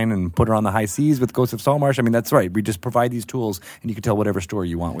combine and put her on the high seas with Ghosts of Saltmarsh. I mean, that's right. We just provide these tools, and you can tell whatever story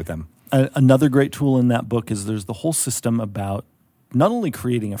you want with them. Another great tool in that book is there's the whole system about not only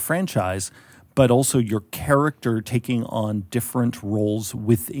creating a franchise, but also your character taking on different roles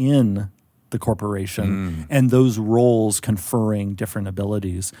within the corporation, and those roles conferring different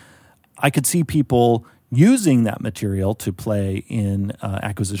abilities. I could see people using that material to play in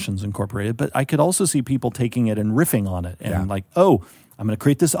Acquisitions Incorporated, but I could also see people taking it and riffing on it and I'm going to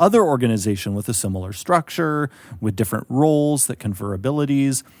create this other organization with a similar structure, with different roles that confer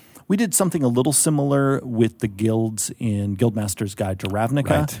abilities. We did something a little similar with the guilds in Guildmaster's Guide to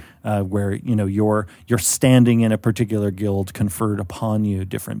Ravnica, where you're standing in a particular guild conferred upon you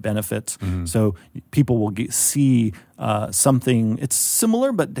different benefits. So people will see something. It's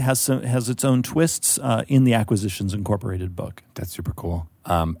similar, but has its own twists in the Acquisitions Incorporated book. That's super cool.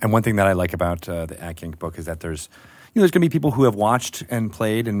 And one thing that I like about the Acq Inc. book is that there's going to be people who have watched and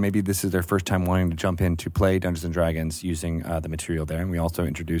played, and maybe this is their first time wanting to jump in to play Dungeons & Dragons using the material there. And we also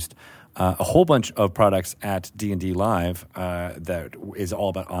introduced a whole bunch of products at D&D Live that is all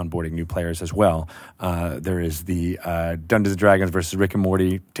about onboarding new players as well. There is the Dungeons & Dragons versus Rick and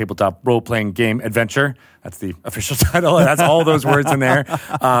Morty tabletop role-playing game adventure. That's the official title. That's all those words in there.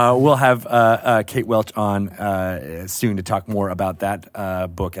 We'll have Kate Welch on soon to talk more about that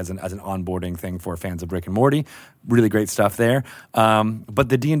book as an onboarding thing for fans of Rick and Morty. Really great stuff there. But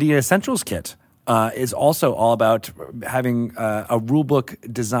the D&D Essentials Kit is also all about having a rule book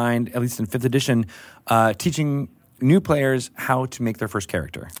designed, at least in 5th edition, teaching new players how to make their first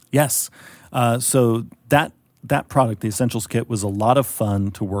character. Yes. So that product, the Essentials Kit, was a lot of fun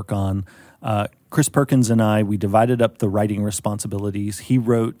to work on. Chris Perkins and I, we divided up the writing responsibilities. He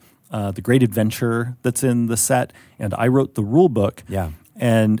wrote the Great Adventure that's in the set, and I wrote the rule book. Yeah.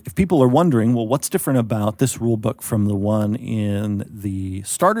 And if people are wondering, well, what's different about this rule book from the one in the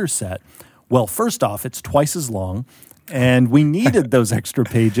starter set? Well, first off, it's twice as long, and we needed those extra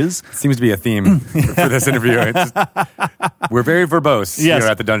pages. Seems to be a theme for this interview. We're very verbose here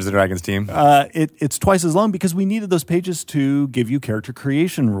at the Dungeons & Dragons team. It's twice as long because we needed those pages to give you character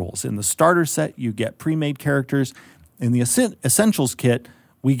creation rules. In the starter set, you get pre-made characters. In the Essentials Kit,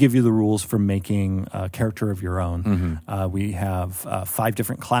 we give you the rules for making a character of your own. We have 5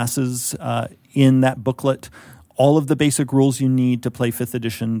 different classes in that booklet, all of the basic rules you need to play 5th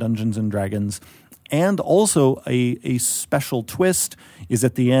edition Dungeons & Dragons. And also a special twist is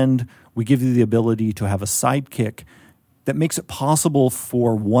at the end, we give you the ability to have a sidekick that makes it possible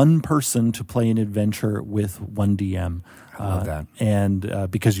for one person to play an adventure with one DM. I love that. And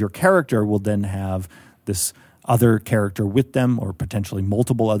because your character will then have this other character with them or potentially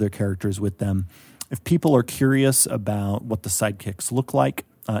multiple other characters with them. If people are curious about what the sidekicks look like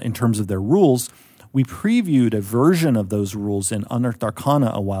in terms of their rules, we previewed a version of those rules in Unearthed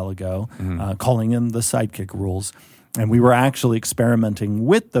Arcana a while ago, calling them the sidekick rules. And we were actually experimenting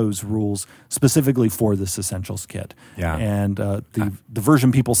with those rules specifically for this Essentials Kit. Yeah. And the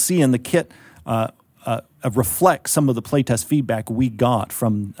version people see in the kit reflects some of the playtest feedback we got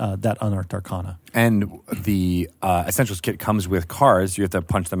from that Unearthed Arcana. And the Essentials Kit comes with cards. You have to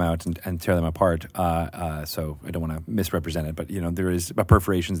punch them out and tear them apart. So I don't want to misrepresent it, but there is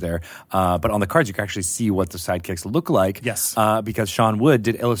perforations there. But on the cards, you can actually see what the sidekicks look like. Yes. Because Sean Wood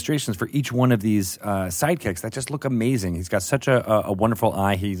did illustrations for each one of these sidekicks that just look amazing. He's got such a wonderful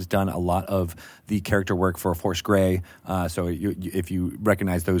eye. He's done a lot of the character work for Force Grey. So if you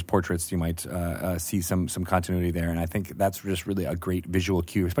recognize those portraits, you might see some some continuity there. And I think that's just really a great visual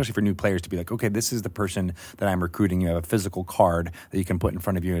cue, especially for new players to be like, okay, this is the person that I'm recruiting. You have a physical card that you can put in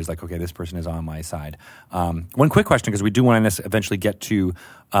front of you. It's like, okay, this person is on my side. One quick question, because we do want to eventually get to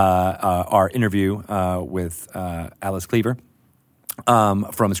our interview with Alice Cleaver from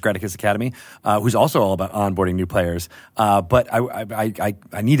Scratticus Academy, who's also all about onboarding new players. But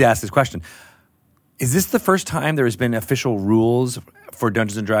I need to ask this question. Is this the first time there has been official rules for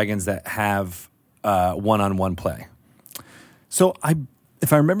Dungeons & Dragons that have one-on-one play? So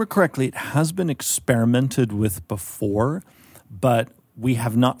if I remember correctly, it has been experimented with before, but we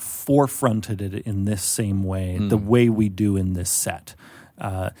have not forefronted it in this same way, the way we do in this set.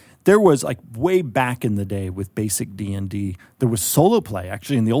 There was, like, way back in the day with basic D&D, there was solo play,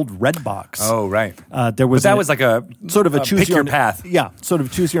 actually, in the old red box. Oh, right. There was but that was like a sort of a choose pick your path. Yeah, sort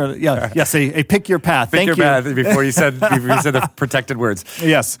of choose your yes, a pick your path. Pick your path before you said the protected words.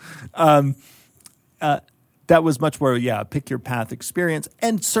 Yes. That was much more, pick your path experience,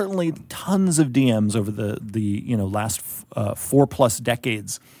 and certainly tons of DMs over the last 4+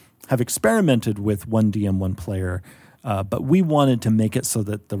 decades have experimented with one DM, one player. But we wanted to make it so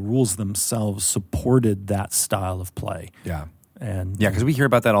that the rules themselves supported that style of play. Yeah. And because we hear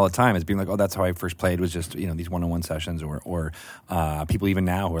about that all the time as being like, oh, that's how I first played, was just, these one-on-one sessions, or people even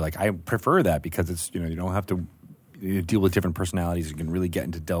now who are like, I prefer that because it's, you don't have to deal with different personalities. You can really get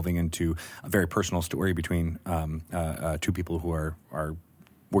into delving into a very personal story between two people who are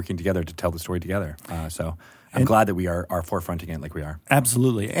working together to tell the story together. So I'm glad that we are forefronting it like we are.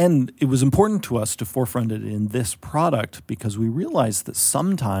 Absolutely. And it was important to us to forefront it in this product because we realized that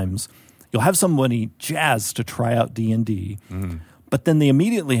sometimes you'll have somebody jazzed to try out D&D, but then they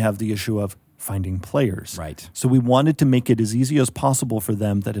immediately have the issue of finding players. Right. So we wanted to make it as easy as possible for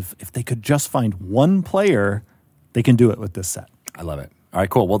them that if they could just find one player, they can do it with this set. I love it. All right,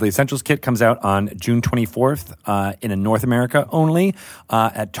 cool. Well, the Essentials Kit comes out on June 24th in North America only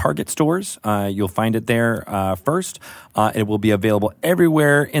at Target stores. You'll find it there first. It will be available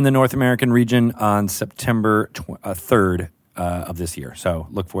everywhere in the North American region on September 3rd of this year. So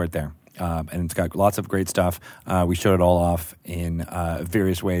look for it there. And it's got lots of great stuff. We showed it all off in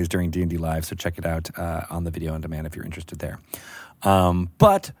various ways during D&D Live, so check it out on the video on demand if you're interested there.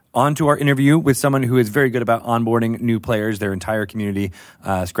 But on to our interview with someone who is very good about onboarding new players. Their entire community,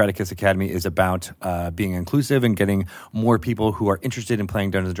 Scratticus Academy, is about being inclusive and getting more people who are interested in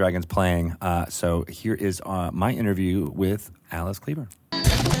playing Dungeons & Dragons playing. So here is my interview with Alice Cleaver.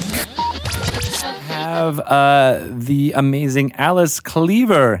 Have the amazing Alice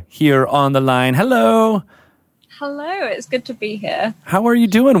Cleaver here on the line. Hello. Hello, it's good to be here. How are you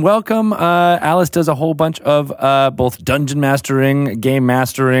doing? Welcome. Alice does a whole bunch of both dungeon mastering, game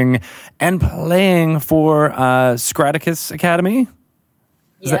mastering, and playing for Scratticus Academy.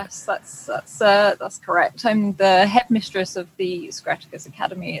 Yes, that's correct. I'm the headmistress of the Scratticus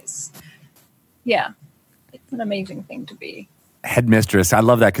Academy. It's an amazing thing to be. Headmistress. I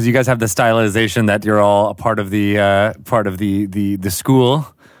love that because you guys have the stylization that you're all a part of the school.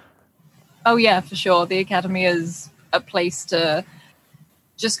 Oh yeah, for sure. The Academy is a place to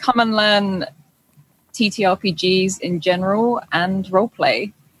just come and learn TTRPGs in general and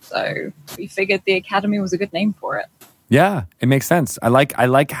roleplay. So we figured the Academy was a good name for it. Yeah, it makes sense. I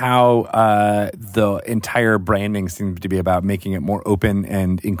like how the entire branding seems to be about making it more open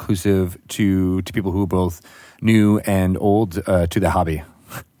and inclusive to people who are both new and old to the hobby.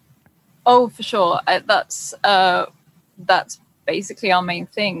 Oh, for sure. That's basically our main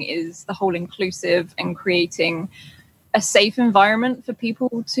thing, is the whole inclusive and creating a safe environment for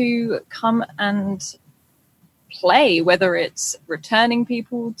people to come and play, whether it's returning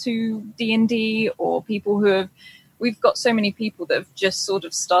people to D&D or people who have... We've got so many people that have just sort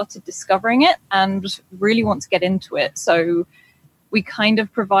of started discovering it and really want to get into it. So we kind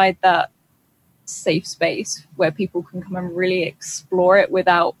of provide that safe space where people can come and really explore it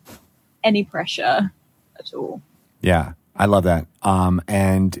without any pressure at all. Yeah, I love that.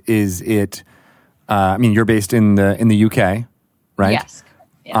 And is it? You're based in the UK, right? Yes.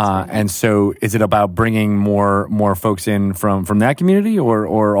 And so, is it about bringing more folks in from that community,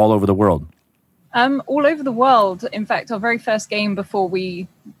 or all over the world? All over the world. In fact, our very first game before we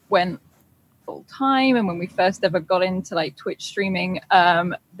went full time, and when we first ever got into like Twitch streaming,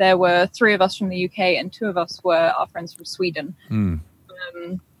 there were 3 of us from the UK and 2 of us were our friends from Sweden.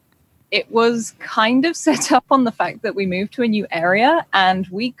 It was kind of set up on the fact that we moved to a new area and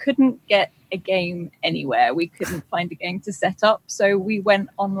we couldn't get a game anywhere. We couldn't find a game to set up. So we went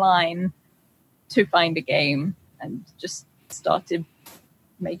online to find a game and just started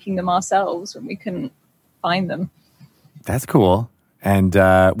making them ourselves when we couldn't find them. That's cool. And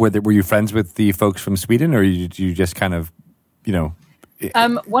were you friends with the folks from Sweden, or did you just kind of,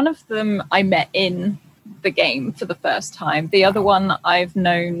 One of them I met in the game for the first time. The other one I've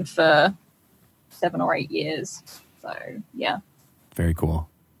known for 7 or 8 years. So, yeah. Very cool.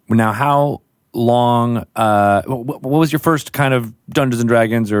 Now, how long, what was your first kind of Dungeons and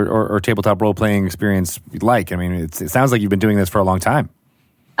Dragons or tabletop role-playing experience like? I mean, it sounds like you've been doing this for a long time.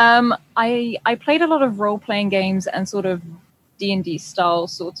 I played a lot of role-playing games and sort of D&D style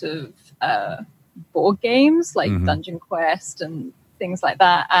sort of board games like Dungeon Quest and things like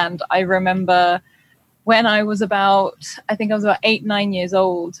that. And I remember when I was about 8, 9 years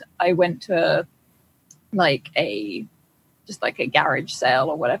old, I went to a garage sale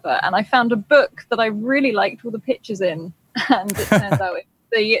or whatever, and I found a book that I really liked all the pictures in, and it turns out it's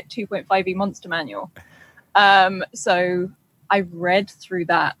the 2.5e Monster Manual. So I read through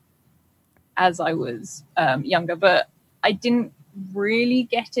that as I was younger, but I didn't really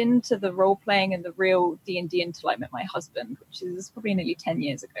get into the role playing and the real D&D until I met my husband, which is probably nearly 10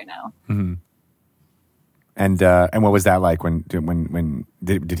 years ago now. Mm-hmm. And what was that like when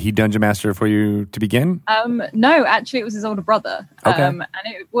did he dungeon master for you to begin? No, actually it was his older brother. Okay. And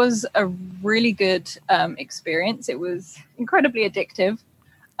it was a really good experience. It was incredibly addictive.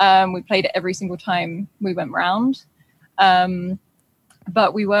 We played it every single time we went round.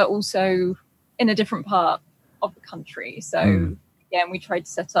 But we were also in a different part of the country. So again, we tried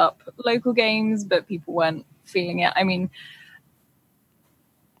to set up local games, but people weren't feeling it. I mean,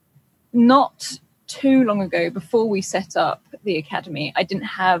 not too long ago, before we set up the academy, I didn't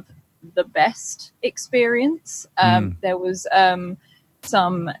have the best experience. There was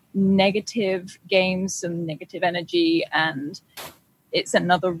some negative games, some negative energy, and it's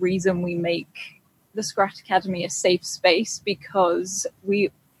another reason we make the Scrat Academy a safe space, because we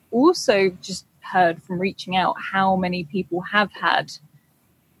also just heard from reaching out how many people have had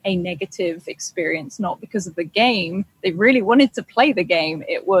a negative experience, not because of the game. They really wanted to play the game.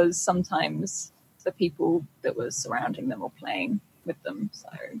 It was sometimes the people that were surrounding them or playing with them. So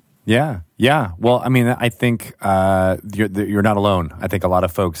yeah. Well, I mean, I think you're not alone. I think a lot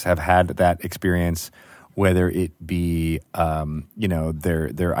of folks have had that experience, whether it be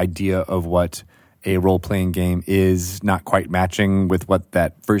their idea of what a role-playing game is not quite matching with what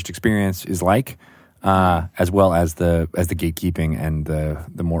that first experience is like, as well as the gatekeeping and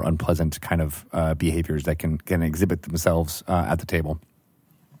the more unpleasant kind of behaviors that can exhibit themselves at the table.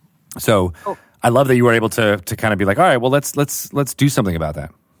 So I love that you were able to kind of be like, all right, well, let's do something about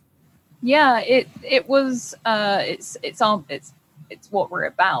that. Yeah, it was it's what we're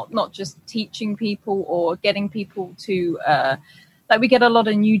about, not just teaching people or getting people to we get a lot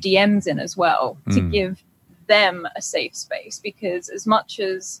of new DMs in as well to give them a safe space, because as much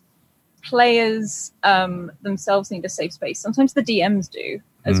as players themselves need a safe space, sometimes the DMs do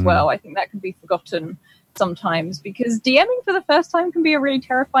as well. I think that can be forgotten sometimes, because DMing for the first time can be a really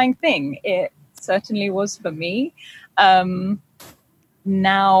terrifying thing. It certainly was for me.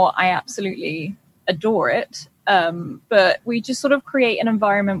 Now I absolutely adore it. But we just sort of create an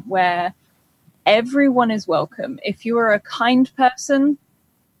environment where everyone is welcome. If you are a kind person,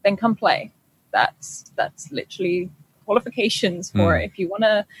 then come play. That's literally qualifications for it. If you want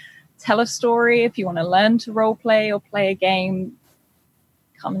to tell a story, if you want to learn to role play or play a game,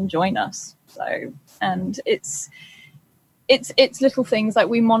 come and join us. So, and it's little things like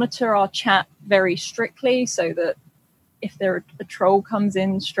we monitor our chat very strictly, so that if a troll comes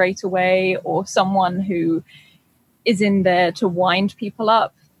in straight away, or someone who is in there to wind people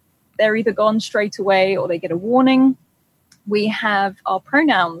up, they're either gone straight away or they get a warning. We have our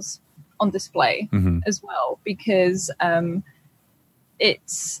pronouns on display as well, because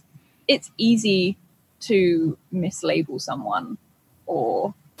it's easy to mislabel someone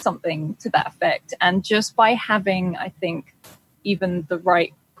or something to that effect. And just by having, I think, even the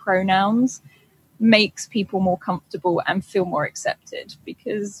right pronouns makes people more comfortable and feel more accepted,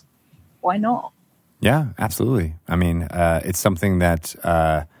 because why not? Yeah, absolutely. I mean, it's something that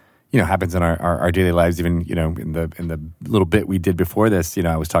happens in our daily lives. Even in the little bit we did before this,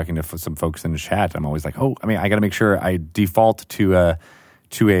 I was talking to some folks in the chat. I'm always like, I got to make sure I default to a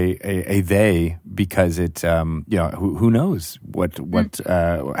they, because it who knows what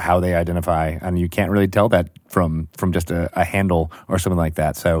how they identify, and you can't really tell that from just a handle or something like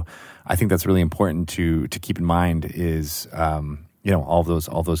that. So I think that's really important to keep in mind, is all those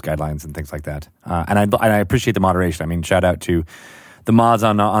guidelines and things like that. And I appreciate the moderation. I mean, shout out to the mods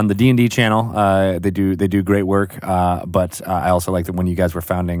on the D&D channel. They do great work. But I also like that when you guys were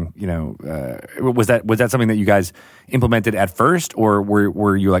founding, was that something that you guys implemented at first, or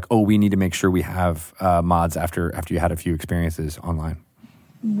were you like, oh, we need to make sure we have mods after you had a few experiences online?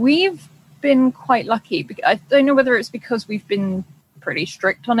 We've been quite lucky. I don't know whether it's because we've been pretty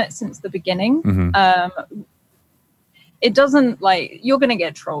strict on it since the beginning. Mm-hmm. It doesn't, you're going to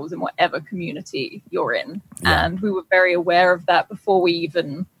get trolls in whatever community you're in. Yeah. And we were very aware of that before we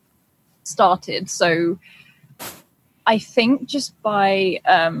even started. So I think just by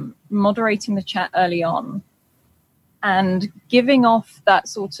moderating the chat early on and giving off that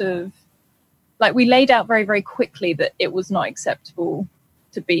sort of, we laid out very, very quickly that it was not acceptable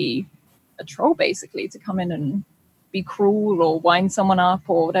to be a troll, basically, to come in and be cruel or wind someone up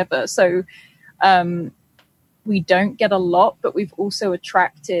or whatever. So, we don't get a lot, but we've also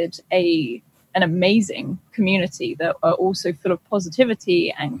attracted an amazing community that are also full of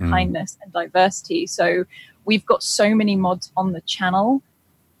positivity and kindness and diversity. So we've got so many mods on the channel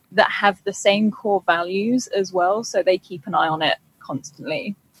that have the same core values as well. So they keep an eye on it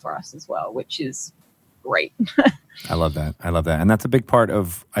constantly for us as well, which is great. I love that. And that's a big part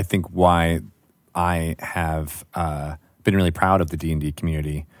of, I think, why I have been really proud of the D&D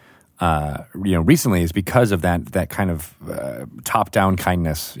community. Recently is because of that kind of top-down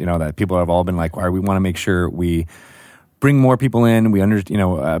kindness, that people have all been like, we want to make sure we bring more people in,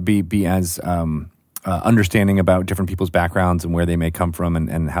 we be as understanding about different people's backgrounds and where they may come from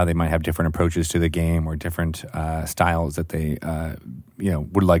and how they might have different approaches to the game or different styles that they,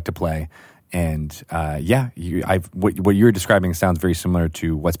 would like to play. And what you're describing sounds very similar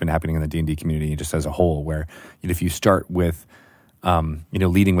to what's been happening in the D&D community just as a whole, where if you start with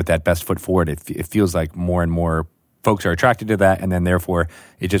leading with that best foot forward, it feels like more and more folks are attracted to that, and then therefore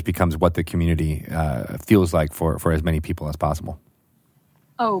it just becomes what the community feels like for as many people as possible.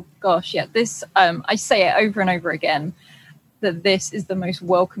 Oh gosh, yeah. This I say it over and over again that this is the most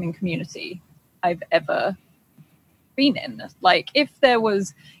welcoming community I've ever been in. If there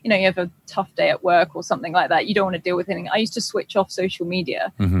was, you have a tough day at work or something like that, you don't want to deal with anything. I used to switch off social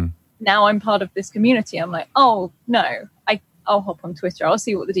media. Mm-hmm. Now I'm part of this community. I'm like, oh no, I'll hop on Twitter. I'll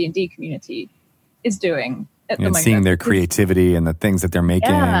see what the D&D community is doing at the moment. And seeing their creativity and the things that they're making.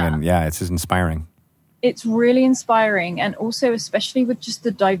 Yeah. And it's just inspiring. It's really inspiring. And also, especially with just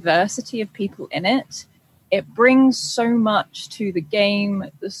the diversity of people in it, it brings so much to the game,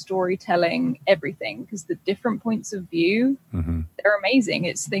 the storytelling, everything. Because the different points of view, they're amazing.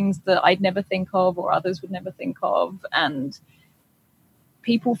 It's things that I'd never think of or others would never think of. And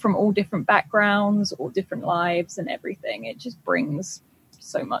people from all different backgrounds or different lives and everything. It just brings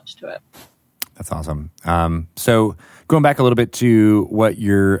so much to it. That's awesome. So going back a little bit to what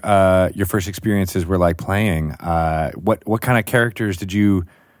your first experiences were like playing, what kind of characters did you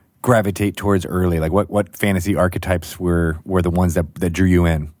gravitate towards early? Like what fantasy archetypes were the ones that drew you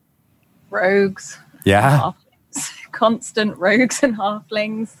in? Rogues. Yeah. Constant rogues and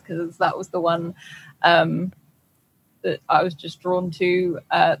halflings, because that was the one that I was just drawn to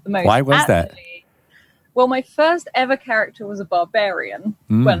the most. Why was that? Well, my first ever character was a barbarian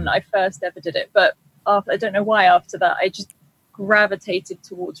when I first ever did it. But I don't know why after that, I just gravitated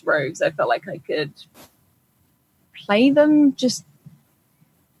towards rogues. I felt like I could play them just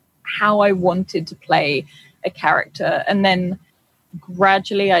how I wanted to play a character. And then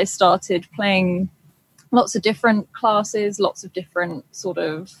gradually I started playing lots of different classes, lots of different sort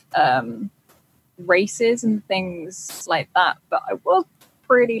of races and things like that, but I was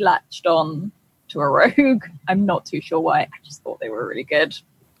pretty latched on to a rogue. I'm not too sure why. I just thought they were really good.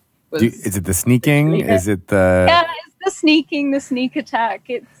 Is it the sneaking? Is it the... Yeah, it's the sneaking, the sneak attack.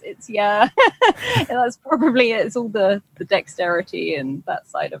 It's yeah. That's probably it. It's all the dexterity and that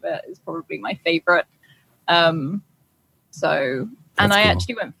side of it is probably my favorite. And I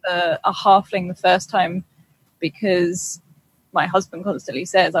actually went for a halfling the first time because my husband constantly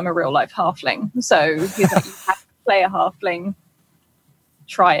says I'm a real life halfling. So he's like, you have to play a halfling.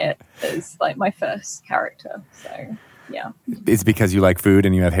 Try it as like my first character. So yeah. It's because you like food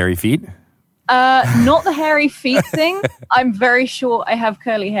and you have hairy feet? Not the hairy feet thing. I'm very short. I have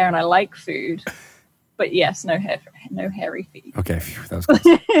curly hair and I like food. But yes, no hairy feet. Okay, phew, that was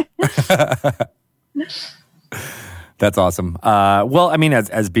close. That's awesome. Well, I mean,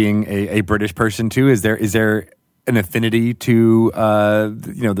 as being a British person too, is there an affinity to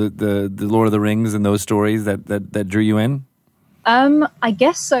the Lord of the Rings and those stories that drew you in? I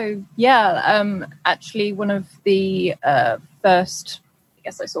guess so. Yeah. Actually, one of the first, I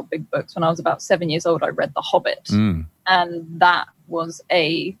guess I saw big books when I was about 7 years old. I read The Hobbit, and that was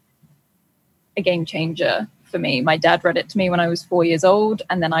a game changer for me. My dad read it to me when I was 4 years old,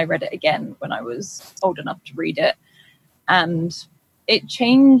 and then I read it again when I was old enough to read it. And it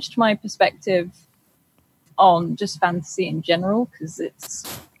changed my perspective on just fantasy in general, because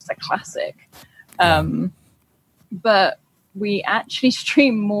it's a classic. But we actually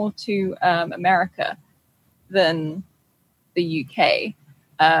stream more to America than the UK.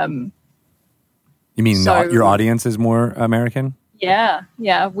 You mean your audience is more American? Yeah.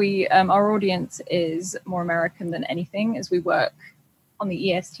 We our audience is more American than anything, as we work on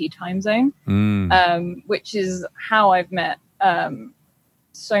the EST time zone, which is how I've met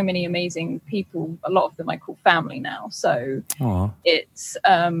so many amazing people. A lot of them I call family now. So it's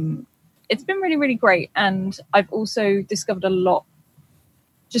been really, really great. And I've also discovered a lot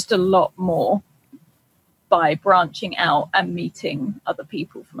more by branching out and meeting other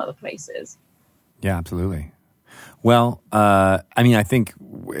people from other places. Yeah, absolutely. Well, I think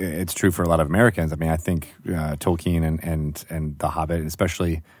it's true for a lot of Americans. I think Tolkien and The Hobbit,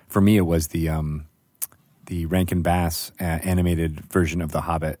 especially for me, it was the Rankin Bass animated version of The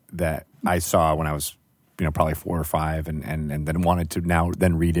Hobbit that I saw when I was, probably 4 or 5, and then wanted to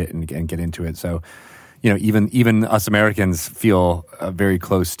then read it and get into it. So, even us Americans feel very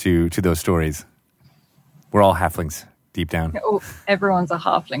close to those stories. We're all halflings deep down. Oh, everyone's a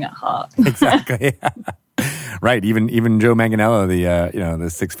halfling at heart. Exactly. Right. Even Joe Manganiello, the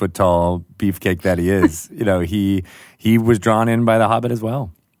 6 foot tall beefcake that he is, he was drawn in by The Hobbit as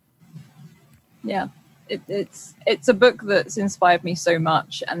well. Yeah, it's a book that's inspired me so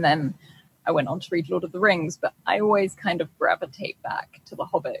much, and then I went on to read Lord of the Rings, but I always kind of gravitate back to The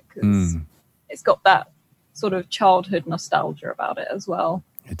Hobbit because it's got that sort of childhood nostalgia about it as well.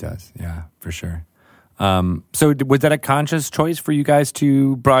 It does, yeah, for sure. So was that a conscious choice for you guys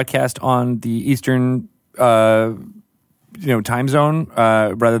to broadcast on the Eastern, time zone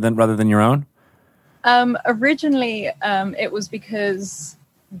rather than your own? Originally, it was because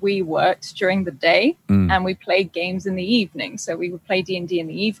we worked during the day and we played games in the evening. So we would play D&D in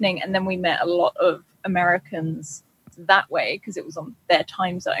the evening, and then we met a lot of Americans that way because it was on their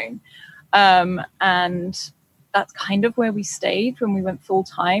time zone. And that's kind of where we stayed when we went full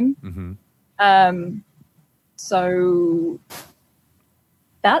time. So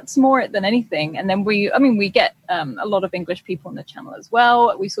that's more it than anything. And then we get a lot of English people on the channel as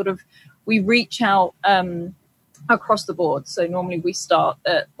well. We reach out across the board. So normally we start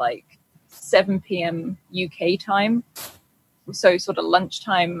at like 7 p.m. UK time. So sort of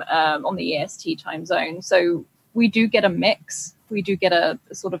lunchtime on the EST time zone. So we do get a mix. We do get a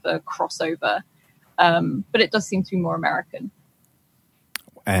sort of a crossover. But it does seem to be more American.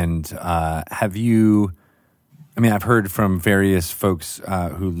 And have you... I've heard from various folks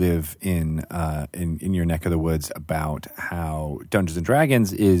who live in your neck of the woods about how Dungeons and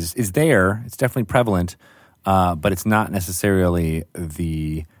Dragons is there. It's definitely prevalent, but it's not necessarily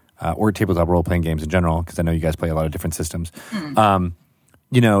or tabletop role playing games in general. Because I know you guys play a lot of different systems.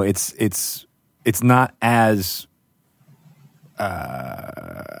 It's not as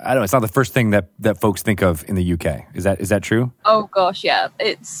I don't know. It's not the first thing that folks think of in the UK. Is that true? Oh gosh, yeah.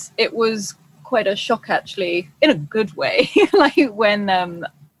 It was quite a shock, actually, in a good way. Like when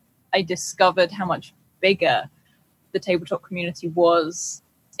I discovered how much bigger the tabletop community was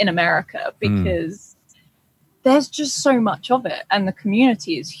in America, because there's just so much of it, and the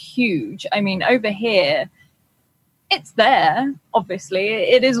community is huge. Over here, it's there. Obviously,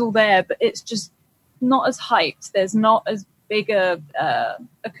 it is all there, but it's just not as hyped. There's not as big a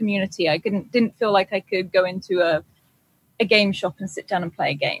community. I didn't feel like I could go into a game shop and sit down and play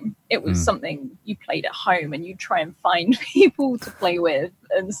a game. It was something you played at home, and you try and find people to play with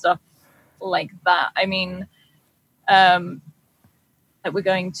and stuff like that. We're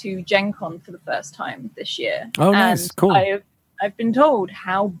going to Gen Con for the first time this year. Oh, nice. And cool. I've been told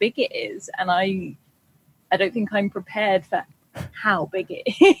how big it is, and I don't think I'm prepared for how big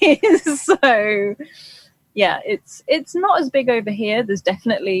it is. So yeah, it's not as big over here. There's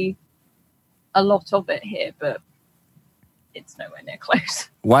definitely a lot of it here, but it's nowhere near close.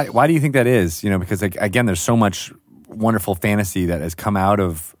 Why do you think that is? Because again, there's so much wonderful fantasy that has come out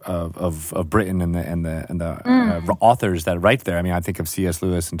of Britain and the authors that write there. I think of C.S.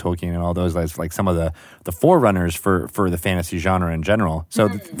 Lewis and Tolkien and all those as like some of the forerunners for the fantasy genre in general. So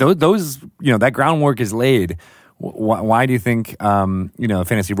those that groundwork is laid. Why do you think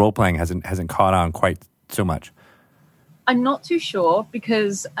fantasy role playing hasn't caught on quite so much? I'm not too sure,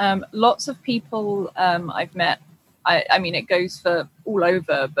 because lots of people I've met. It goes for all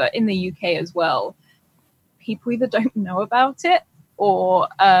over, but in the UK as well, people either don't know about it, or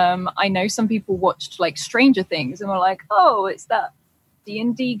I know some people watched like Stranger Things and were like, oh, it's that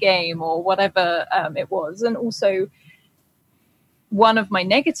D&D game or whatever it was. And also, one of my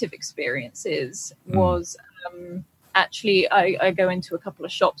negative experiences was actually I go into a couple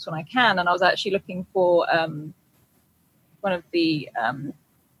of shops when I can, and I was actually looking for one of the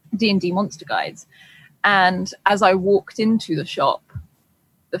D&D monster guides. And as I walked into the shop,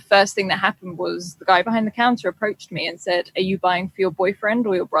 the first thing that happened was the guy behind the counter approached me and said, "Are you buying for your boyfriend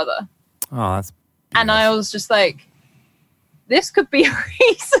or your brother?" Oh, that's... And I was just like, this could be a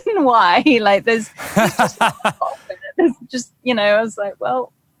reason why. Like, there's just, you know, I was like,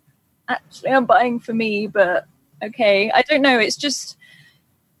 well, actually, I'm buying for me, but okay. I don't know. It's just,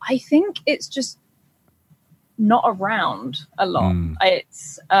 I think it's just not around a lot.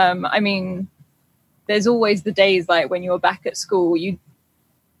 It's, I mean, there's always the days like when you were back at school,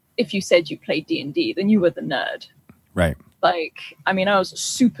 if you said you played D&D, then you were the nerd. Right. Like, I mean, I was a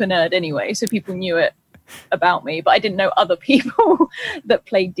super nerd anyway, so people knew it about me, but I didn't know other people that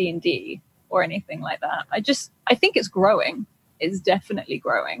played D&D or anything like that. I think it's growing. It's definitely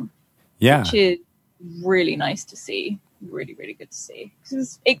growing. Yeah. Which is really nice to see. Really, really good to see.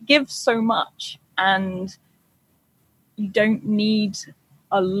 Because it gives so much, and you don't need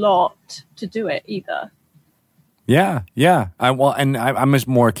a lot to do it either. Yeah, yeah. I'm just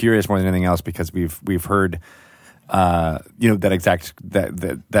more curious more than anything else because we've heard, that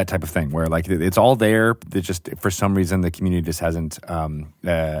type of thing where like it's all there. It just for some reason the community just hasn't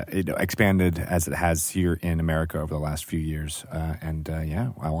expanded as it has here in America over the last few years. I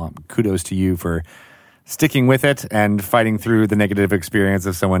want kudos to you for sticking with it and fighting through the negative experience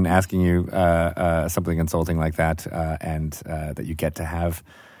of someone asking you something insulting like that, and that you get to have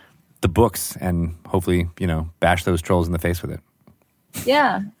the books and hopefully, bash those trolls in the face with it.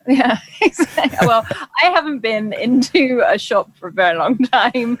 Yeah, exactly. Well, I haven't been into a shop for a very long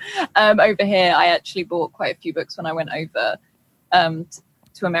time. Over here, I actually bought quite a few books when I went over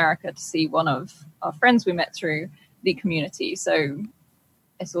to America to see one of our friends we met through the community. So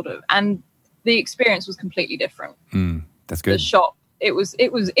and the experience was completely different. That's good. The shop, it was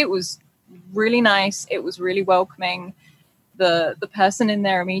really nice. It was really welcoming. The person in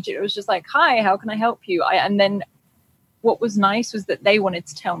there immediately was just like, "Hi, how can I help you?" And then what was nice was that they wanted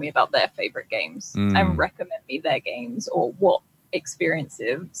to tell me about their favorite games and recommend me their games or what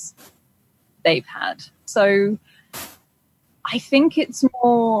experiences they've had. So I think it's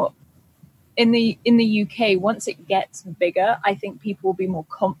more in the UK, once it gets bigger, I think people will be more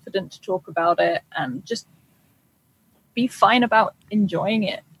confident to talk about it and just be fine about enjoying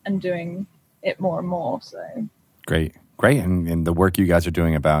it and doing it more and more. So Great. And the work you guys are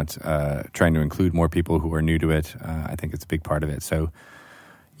doing about trying to include more people who are new to it, I think it's a big part of it. So,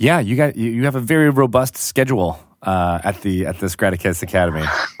 yeah, you have a very robust schedule at the Scratticus Academy.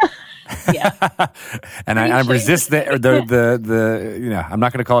 Yeah. And I resist the I'm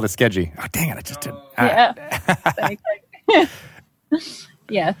not going to call it a sketchy. Oh, dang it, I just did. Yeah.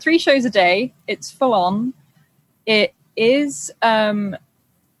 Yeah, 3 shows a day. It's full on. It is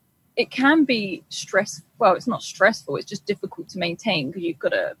it can be stressful. Well, it's not stressful. It's just difficult to maintain because you've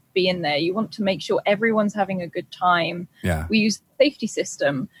got to be in there. You want to make sure everyone's having a good time. Yeah. We use the safety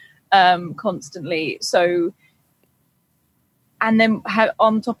system constantly. So, and then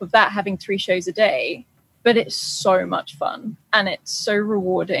on top of that, having 3 shows a day. But it's so much fun. And it's so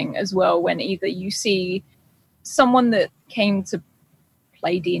rewarding as well when either you see someone that came to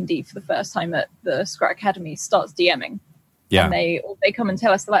play D&D for the first time at the Scrat Academy starts DMing. Yeah. And they come and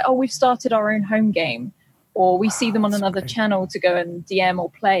tell us, they're like, "Oh, we've started our own home game." Or we see them on another channel to go and DM or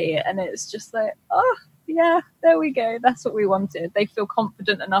play it. And it's just like, oh, yeah, there we go. That's what we wanted. They feel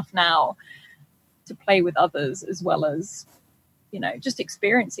confident enough now to play with others as well as, just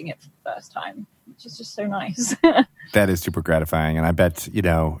experiencing it for the first time, which is just so nice. That is super gratifying. And I bet,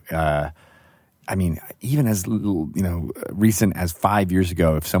 even as recent as 5 years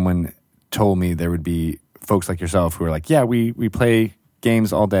ago, if someone told me there would be folks like yourself who are like, yeah, we play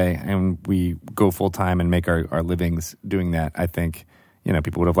games all day and we go full time and make our livings doing that, I think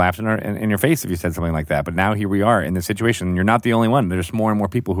people would have laughed in your face if you said something like that. But now here we are in this situation. You're not the only one. There's more and more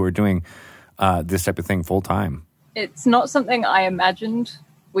people who are doing this type of thing full time. It's not something I imagined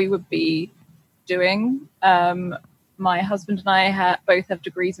we would be doing. My husband and I both have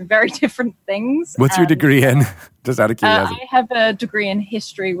degrees in very different things. What's your degree in? Just out of curiosity. I have a degree in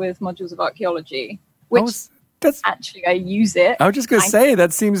history with modules of archaeology, which actually I use it. I was just going to say,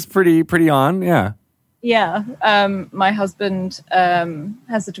 that seems pretty on, yeah. Yeah. My husband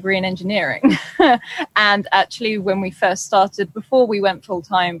has a degree in engineering. And actually, when we first started, before we went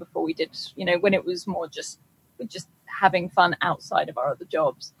full-time, before we did, when it was more just having fun outside of our other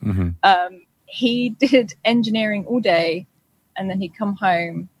jobs, he did engineering all day and then he'd come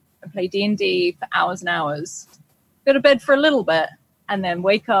home and play D&D for hours and hours, go to bed for a little bit, and then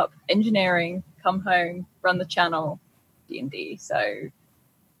wake up, engineering, come home, run the channel, D&D. So it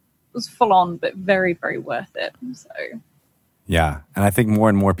was full on, but very, very worth it. So yeah, and I think more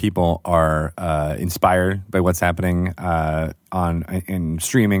and more people are inspired by what's happening in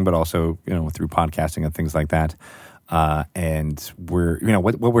streaming, but also through podcasting and things like that. And we're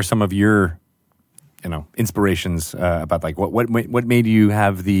what were some of your inspirations about like what made you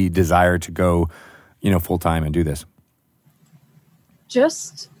have the desire to go full time and do this?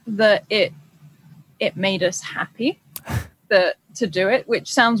 Just that it made us happy to do it,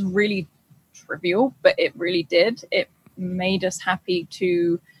 which sounds really trivial, but it really did. It made us happy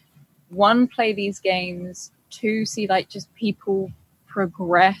to, one, play these games, two, see like just people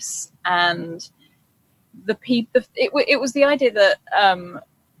progress, and it was the idea that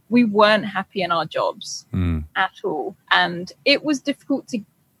we weren't happy in our jobs at all, and it was difficult to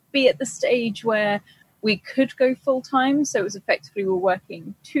be at the stage where we could go full time. So it was effectively we were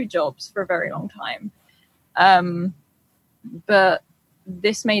working 2 jobs for a very long time. But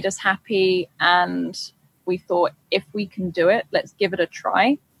this made us happy, and we thought, if we can do it, let's give it a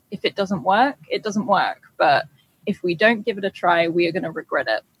try. If it doesn't work, it doesn't work. But if we don't give it a try, we are going to regret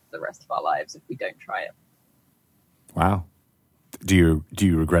it for the rest of our lives if we don't try it. Wow. Do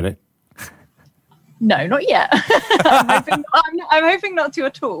you regret it? No, not yet. I'm hoping not to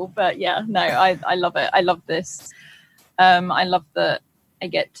at all. But yeah, no, I love it. I love this. I love that I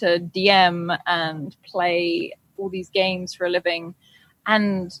get to DM and play all these games for a living,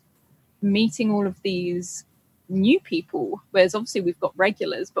 and meeting all of these new people. Whereas obviously we've got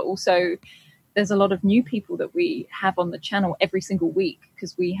regulars, but also there's a lot of new people that we have on the channel every single week,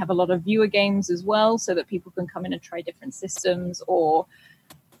 because we have a lot of viewer games as well, so that people can come in and try different systems, or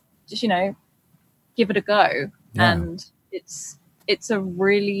just give it a go. Yeah. And it's a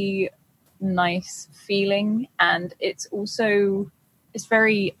really nice feeling, and it's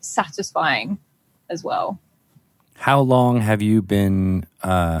very satisfying as well. How long have you been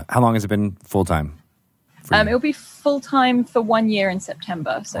how long has it been full time? It'll be full time for 1 year in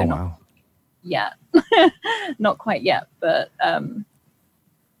September, so wow. Yet. Not quite yet, but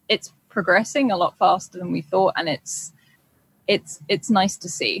it's progressing a lot faster than we thought, and it's nice to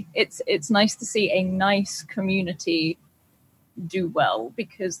see. It's nice to see a nice community do well,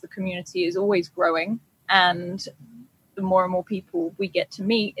 because the community is always growing, and the more and more people we get to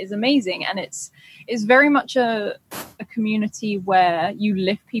meet is amazing. And it's very much a community where you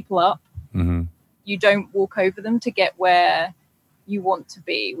lift people up. Mm-hmm. You don't walk over them to get where you want to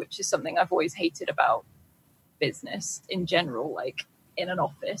be, which is something I've always hated about business in general, like in an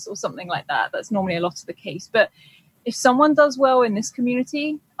office or something like that. That's normally a lot of the case. But if someone does well in this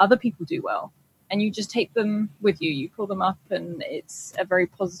community, other people do well, and you just take them with you. You pull them up, and it's a very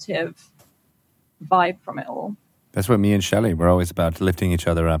positive vibe from it all. That's what me and Shelley, we're always about, lifting each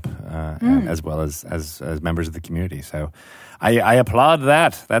other up, as well as members of the community. So I applaud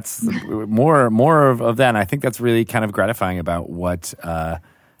that. That's more of that. And I think that's really kind of gratifying about what,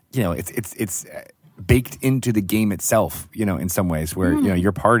 it's baked into the game itself, in some ways, where,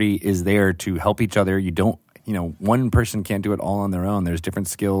 your party is there to help each other. You don't, one person can't do it all on their own. There's different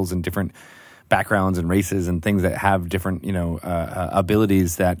skills and different backgrounds and races and things that have different,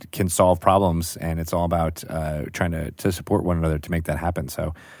 abilities that can solve problems. And it's all about trying to support one another to make that happen.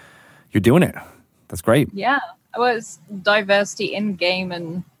 So you're doing it. That's great. Yeah. Well, it's diversity in game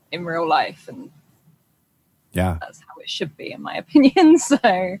and in real life. And yeah, that's how it should be, in my opinion. So,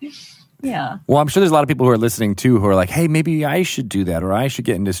 yeah. Well, I'm sure there's a lot of people who are listening too, who are like, hey, maybe I should do that, or I should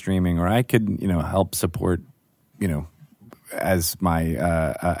get into streaming, or I could, help support, as my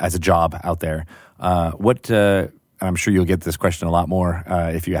as a job out there. I'm sure you'll get this question a lot more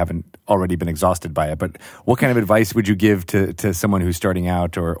if you haven't already been exhausted by it. But what kind of advice would you give to someone who's starting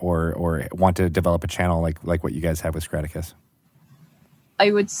out or want to develop a channel like what you guys have with Scratticus?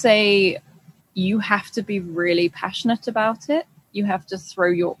 I would say you have to be really passionate about it. You have to throw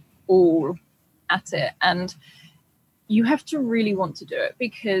your all at it, and you have to really want to do it,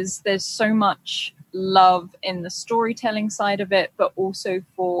 because there's so much love in the storytelling side of it, but also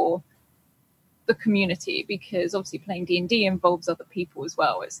for the community, because obviously playing D&D involves other people as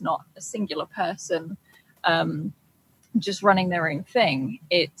well. It's not a singular person just running their own thing.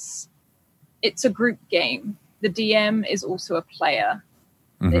 It's a group game. The DM is also a player.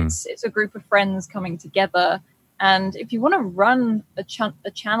 Mm-hmm. It's a group of friends coming together. And if you want to run a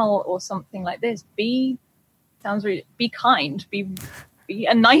channel or something like this, be kind, be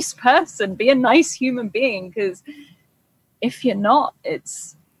a nice person, be a nice human being, because if you're not,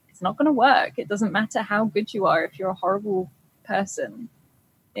 it's not going to work. It doesn't matter how good you are. If you're a horrible person,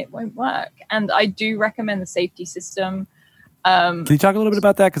 it won't work. And I do recommend the safety system. Can you talk a little bit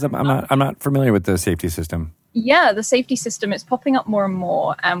about that? Because I'm not familiar with the safety system. Yeah, the safety system, it's popping up more and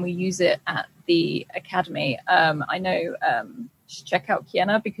more, and we use it at the academy. I know, check out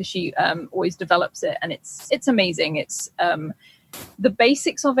Kiana because she always develops it, and it's amazing. It's the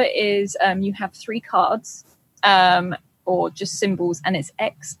basics of it is you have 3 cards or just symbols, and it's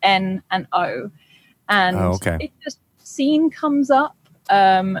X, N, and O. And it just scene comes up,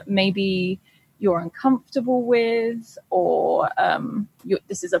 maybe you're uncomfortable with, or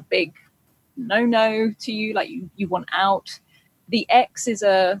this is a big no to you, like you want out. The X is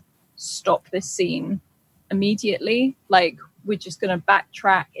a stop this scene immediately, like we're just going to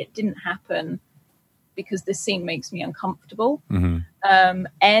backtrack, it didn't happen because this scene makes me uncomfortable.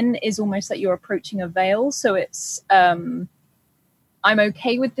 N is almost like you're approaching a veil, so it's I'm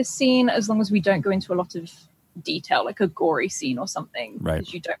okay with this scene as long as we don't go into a lot of detail, like a gory scene or something,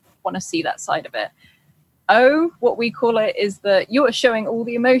 because you don't want to see that side of it. O, what we call it, is that you are showing all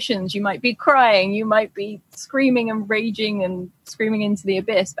the emotions. You might be crying, you might be screaming and raging and screaming into the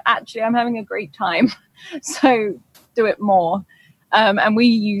abyss, but actually I'm having a great time. So do it more. And we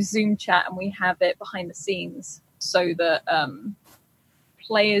use Zoom chat, and we have it behind the scenes so that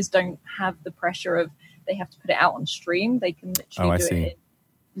players don't have the pressure of they have to put it out on stream. They can literally do it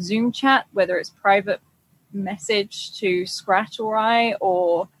in Zoom chat, whether it's private message to Scratch or I,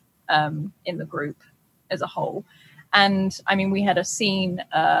 or in the group as a whole. And I mean, we had a scene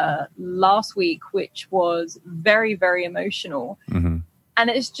last week which was very, very emotional. And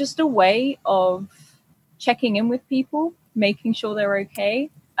it's just a way of checking in with people, making sure they're okay.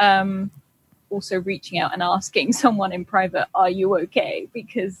 Also reaching out and asking someone in private, are you okay?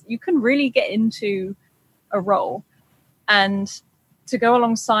 Because you can really get into a role. And to go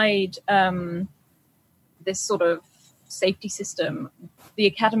alongside this sort of safety system, the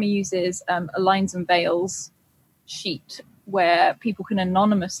Academy uses a lines and veils sheet where people can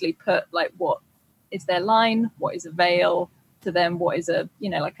anonymously put like what is their line, what is a veil to them, what is a,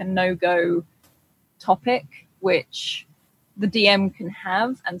 like a no-go topic, which the DM can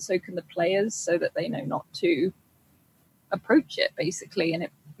have, and so can the players, so that they know not to approach it, basically. And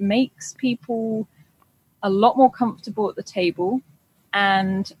it makes people a lot more comfortable at the table,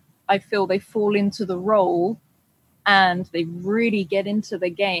 and I feel they fall into the role and they really get into the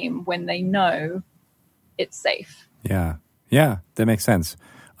game when they know it's safe. Yeah, that makes sense.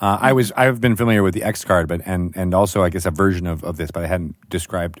 I've been familiar with the X card, but and also I guess a version of this, but I haven't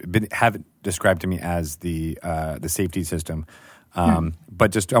described to me as the safety system.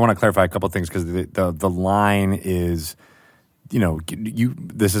 But just I want to clarify a couple of things, because the line is,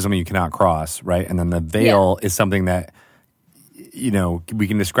 this is something you cannot cross, right? And then the veil is something that we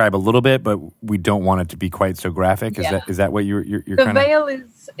can describe a little bit, but we don't want it to be quite so graphic. Is that what you're the kind of... veil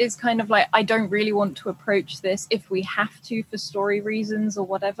is kind of like, I don't really want to approach this. If we have to for story reasons or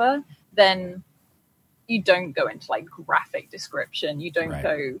whatever, then you don't go into like graphic description. You don't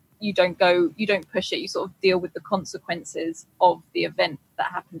push it. You sort of deal with the consequences of the event that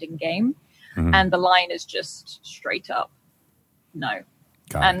happened in game. And the line is just straight up no.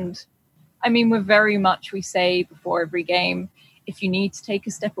 And I mean, we say before every game, if you need to take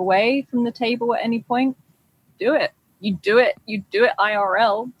a step away from the table at any point, do it. You do it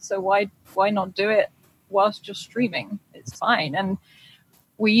IRL. So why not do it whilst you're streaming? It's fine. And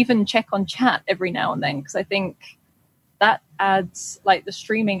we even check on chat every now and then, because I think that adds, like, the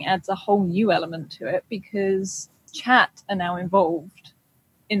streaming adds a whole new element to it, because chat are now involved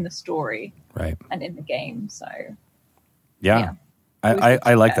in the story, right, and in the game. So yeah.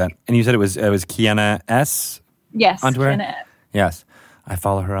 I like that. And you said it was Kiana S? Yes, on Twitter? Kiana S. Yes. I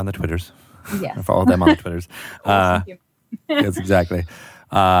follow her on the Twitters. Yes. I follow them on the Twitters. Yes, exactly.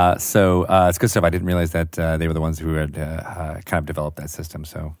 So it's good stuff. I didn't realize that they were the ones who had kind of developed that system.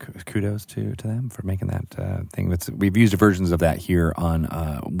 So kudos to them for making that thing. We've used versions of that here on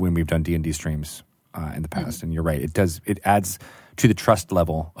when we've done D&D streams in the past. And you're right. It adds to the trust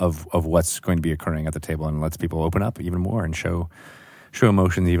level of what's going to be occurring at the table, and lets people open up even more and show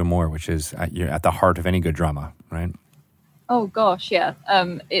emotions even more, which is at the heart of any good drama, right? Oh gosh, yeah.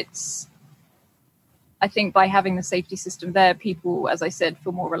 I think by having the safety system there, people, as I said,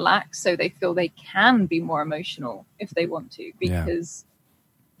 feel more relaxed, so they feel they can be more emotional if they want to, because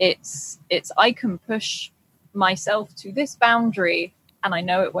it's I can push myself to this boundary, and I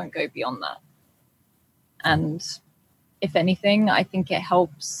know it won't go beyond that. And if anything, I think it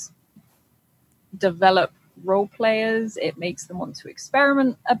helps develop role players. It makes them want to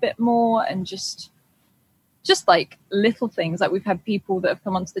experiment a bit more, and just like little things. Like, we've had people that have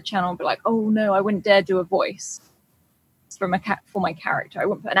come onto the channel and be like, oh no, I wouldn't dare do a voice. for my character. I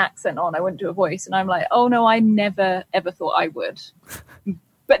wouldn't put an accent on. I wouldn't do a voice. And I'm like, oh no, I never ever thought I would,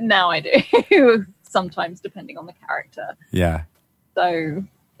 but now I do. Sometimes, depending on the character. Yeah. So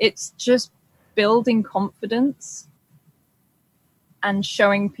it's just building confidence and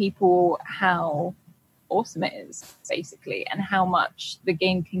showing people how awesome it is, basically, and how much the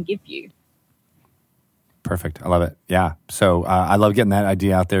game can give you. Perfect. I love it. Yeah. So I love getting that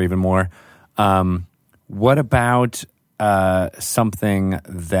idea out there even more. What about something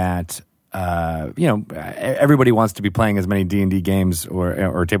that everybody wants to be playing as many D&D games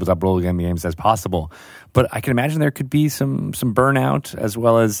or tabletop role game games as possible, but I can imagine there could be some burnout as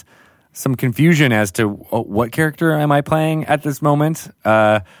well as some confusion as to what character am I playing at this moment.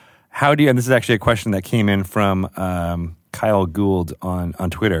 How do you? And this is actually a question that came in from Kyle Gould on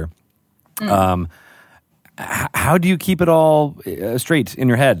Twitter. How do you keep it all straight in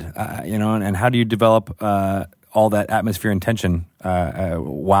your head? And how do you develop all that atmosphere and tension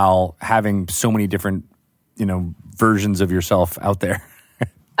while having so many different, versions of yourself out there?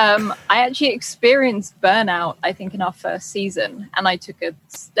 I actually experienced burnout, I think, in our first season, and I took a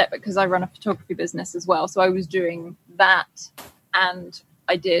step because I run a photography business as well. So I was doing that, and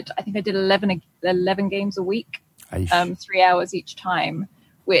I did 11 games a week, 3 hours each time,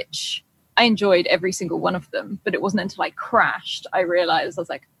 which I enjoyed every single one of them. But it wasn't until I crashed I realized, I was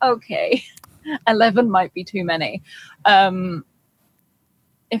like, okay, 11 might be too many.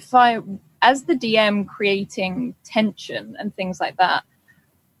 If I, as the DM, creating tension and things like that,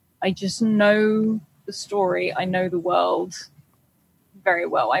 I just know the story. I know the world very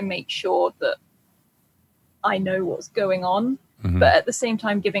well. I make sure that I know what's going on, but at the same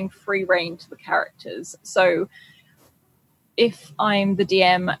time giving free rein to the characters. So if I'm the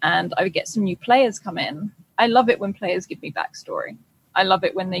DM and I get some new players come in, I love it when players give me backstory. I love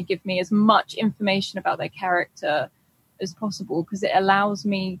it when they give me as much information about their character as possible, because it allows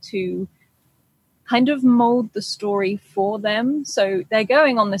me to kind of mold the story for them. So they're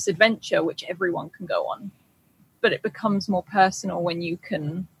going on this adventure, which everyone can go on, but it becomes more personal when you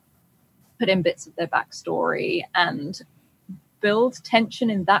can put in bits of their backstory and build tension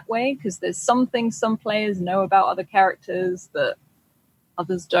in that way, because there's some things some players know about other characters that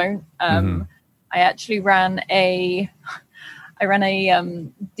others don't. I actually ran a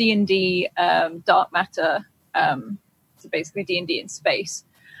D&D dark matter, so basically D&D in space.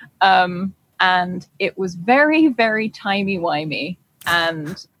 And it was very, very timey-wimey.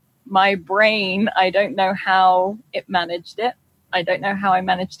 And my brain, I don't know how it managed it. I don't know how I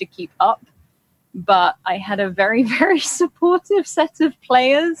managed to keep up. But I had a very, very supportive set of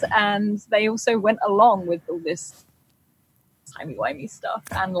players, and they also went along with all this timey-wimey stuff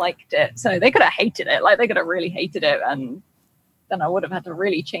and liked it. So they could have hated it. Like, they could have really hated it, and then I would have had to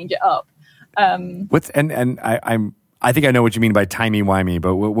really change it up. I think I know what you mean by timey-wimey,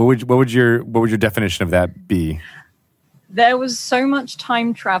 but what would your definition of that be? There was so much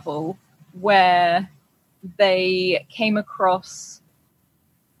time travel where they came across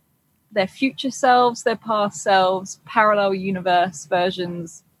their future selves, their past selves, parallel universe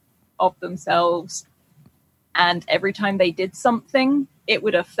versions of themselves, and every time they did something, it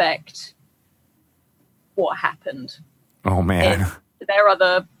would affect what happened. Oh, man. Their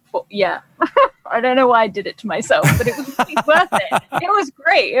other... Yeah, I don't know why I did it to myself, but it was really worth it. It was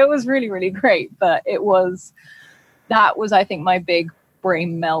great. It was really, really great. But that was, I think, my big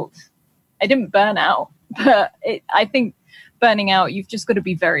brain melt. I didn't burn out, but I think burning out, you've just got to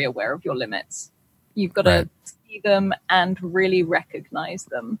be very aware of your limits. You've got to see them and really recognize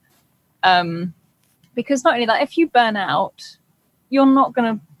them. Because not only that, if you burn out, you're not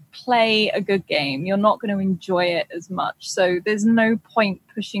going to play a good game. You're not going to enjoy it as much. So there's no point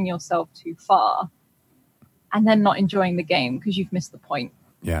pushing yourself too far and then not enjoying the game because you've missed the point.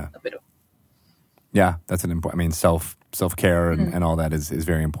 Yeah. Of it all. Yeah, that's an important. I mean, self-care and all that is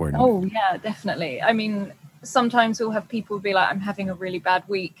very important. Oh yeah, definitely. I mean, sometimes we'll have people be like, "I'm having a really bad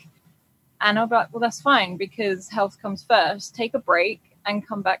week," and I'll be like, "Well, that's fine because health comes first. Take a break and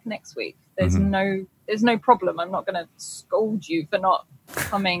come back next week. There's no problem. I'm not going to scold you for not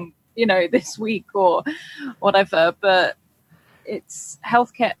coming, this week or whatever." But it's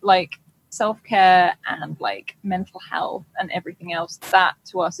healthcare, like self-care and like mental health and everything else. That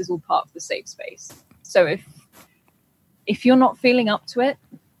to us is all part of the safe space. So if you're not feeling up to it,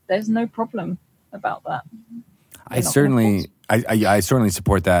 there's no problem about that. I certainly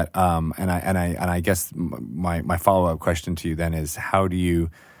support that. And I guess my follow-up question to you then is how do you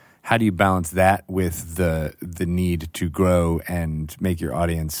balance that with the need to grow and make your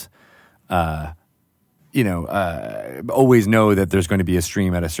audience always know that there's going to be a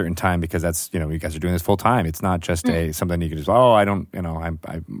stream at a certain time because that's, you guys are doing this full time. It's not just something you can just, I don't,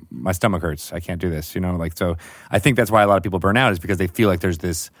 my stomach hurts. I can't do this, so I think that's why a lot of people burn out is because they feel like there's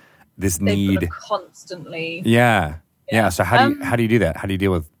this need. Sort of constantly. Yeah. So how do you do that? How do you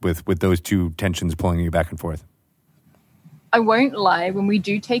deal with those two tensions pulling you back and forth? I won't lie. When we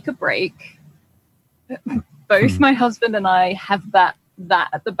do take a break, both my husband and I have that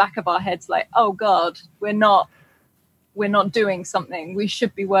at the back of our heads, like, oh God, we're not doing something. We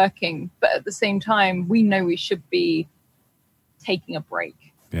should be working. But at the same time, we know we should be taking a break.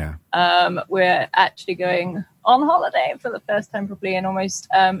 Yeah. We're actually going on holiday for the first time probably in almost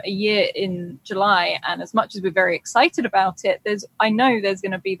a year in July. And as much as we're very excited about it, I know there's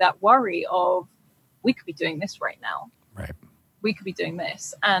going to be that worry of we could be doing this right now. Right. We could be doing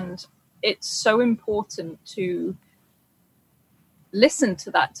this. And it's so important to listen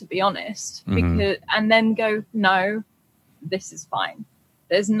to that, to be honest, because and then go, no, this is fine.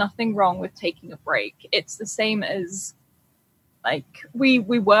 There's nothing wrong with taking a break. It's the same as like we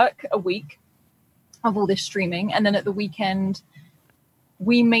work a week of all this streaming, and then at the weekend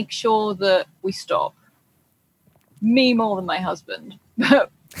we make sure that we stop. Me more than my husband, but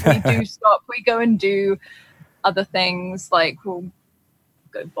we do stop. We go and do other things, like we'll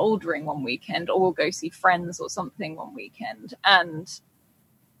go bouldering one weekend, or we'll go see friends or something one weekend. And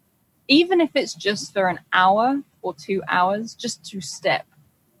even if it's just for an hour or 2 hours, just to step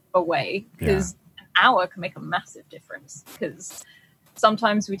away, because an hour can make a massive difference. Because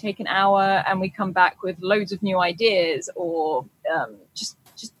sometimes we take an hour and we come back with loads of new ideas or just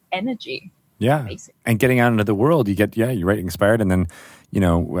energy. Yeah. Basically. And getting out into the world, you're right, inspired. And then,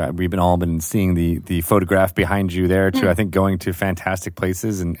 we've all been seeing the photograph behind you there too. I think going to fantastic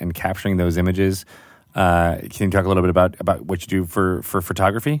places and capturing those images. Can you talk a little bit about what you do for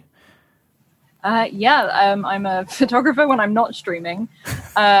photography? I'm a photographer when I'm not streaming.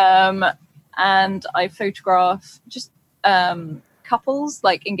 And I photograph just couples,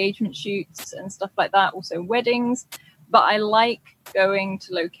 like engagement shoots and stuff like that, also weddings. But I like going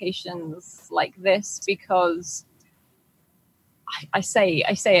to locations like this because I say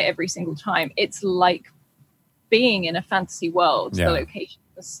it every single time. It's like being in a fantasy world. The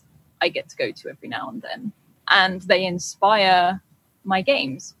locations I get to go to every now and then, and they inspire my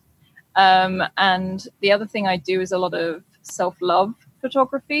games. And the other thing I do is a lot of self-love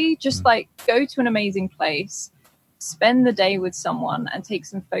photography. Just like go to an amazing place, spend the day with someone, and take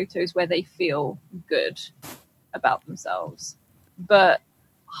some photos where they feel good about themselves. But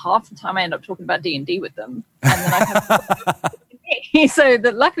half the time I end up talking about D&D with them, and then I have so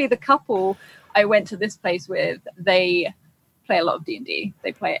luckily the couple I went to this place with, they play a lot of D&D.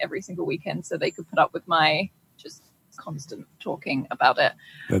 They play it every single weekend, so they could put up with my just constant talking about it.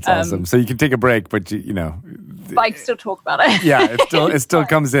 That's awesome. So you can take a break, but but I can still talk about it. Yeah, it still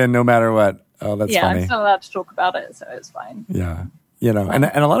comes in no matter what. Oh, that's funny. I'm still allowed to talk about it, so it's fine. Yeah. And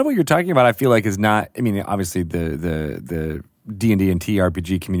a lot of what you're talking about, I feel like is not, obviously the D&D and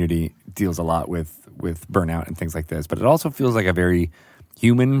TRPG community deals a lot with burnout and things like this, but it also feels like a very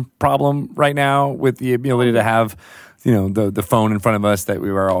human problem right now with the ability to have, the phone in front of us that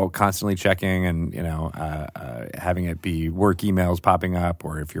we were all constantly checking, and, having it be work emails popping up,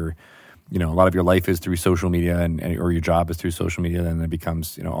 or if you're, a lot of your life is through social media or your job is through social media, then it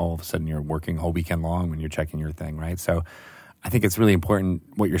becomes, all of a sudden you're working all weekend long when you're checking your thing, right? So I think it's really important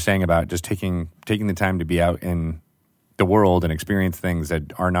what you're saying about just taking the time to be out in the world and experience things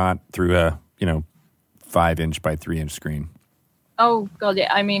that are not through a 5-inch by 3-inch screen. Oh God,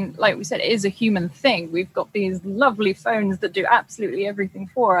 yeah. Like we said, it is a human thing. We've got these lovely phones that do absolutely everything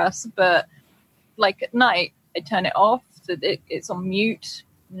for us, but like at night, I turn it off. So it's on mute.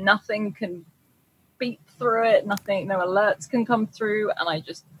 Nothing can beep through it. No alerts can come through, and I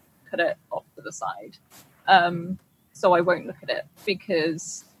just put it off to the side. So I won't look at it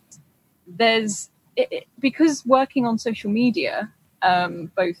because because working on social media,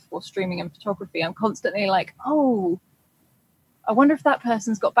 both for streaming and photography, I'm constantly like, oh, I wonder if that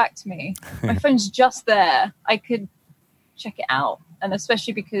person's got back to me. My phone's just there. I could check it out. And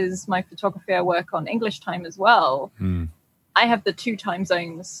especially because my photography, I work on English time as well. I have the 2 time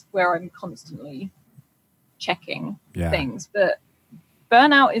zones where I'm constantly checking things. But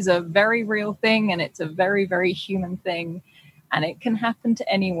burnout is a very real thing, and it's a very, very human thing. And it can happen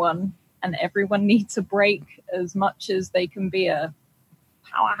to anyone. And everyone needs a break as much as they can be a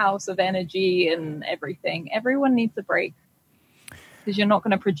powerhouse of energy and everything. Everyone needs a break, because you're not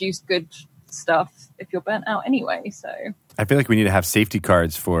going to produce good stuff if you're burnt out anyway. So I feel like we need to have safety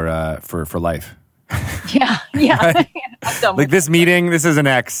cards for life. Yeah. I'm done Like with this meeting, this is an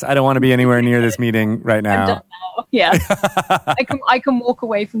X. I don't want to be anywhere near this meeting right I'm now. done now. Yeah. I can walk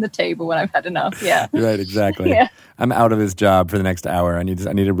away from the table when I've had enough. Yeah. Right, exactly. Yeah. I'm out of this job for the next hour. I need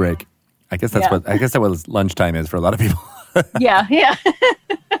a break. I guess that's Yeah. that's what lunchtime is for a lot of people. Yeah. Yeah.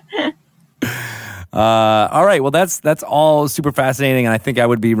 All right. Well, that's all super fascinating, and I think I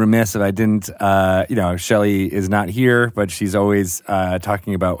would be remiss if I didn't. Shelley is not here, but she's always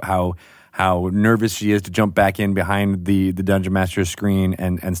talking about how nervous she is to jump back in behind the Dungeon Master screen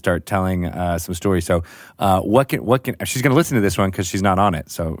and start telling some stories. So, what can she's going to listen to this one because she's not on it.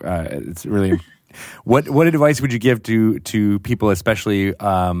 So it's really what advice would you give to people, especially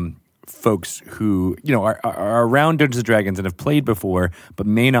folks who are around Dungeons and Dragons and have played before, but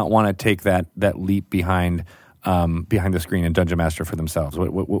may not want to take that leap behind the screen and Dungeon Master for themselves?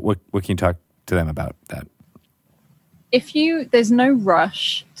 What can you talk to them about that? There's no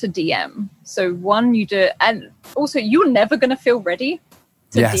rush to DM. So one, you do, and also you're never going to feel ready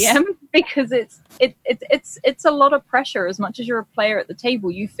to Yes. DM because it's a lot of pressure. As much as you're a player at the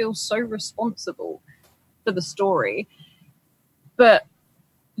table, you feel so responsible for the story, but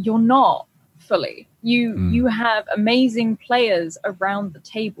you're not fully. You have amazing players around the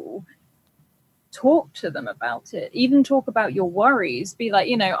table. Talk to them about it. Even talk about your worries. Be like,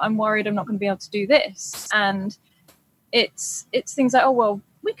 I'm worried I'm not going to be able to do this. And it's things like, oh, well,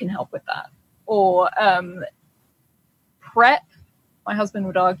 we can help with that. Or prep. My husband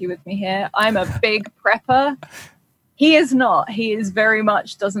would argue with me here. I'm a big prepper. He is not. He is very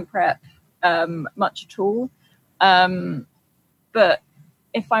much doesn't prep much at all. But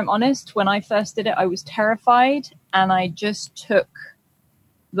if I'm honest, when I first did it, I was terrified and I just took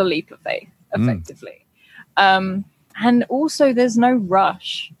the leap of faith, effectively. And also, there's no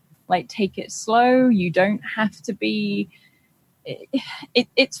rush. Like, take it slow. You don't have to be...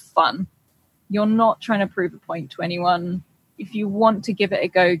 It's fun. You're not trying to prove a point to anyone. If you want to give it a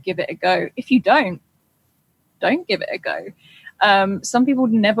go, give it a go. If you don't give it a go. Some people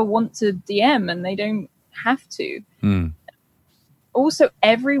never want to DM and they don't have to. Also,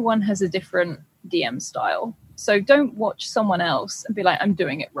 everyone has a different DM style. So don't watch someone else and be like, I'm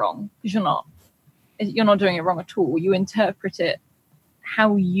doing it wrong. Because you're not. You're not doing it wrong at all. You interpret it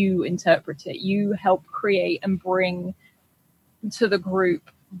how you interpret it. You help create and bring to the group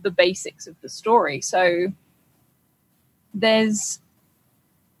the basics of the story. So there's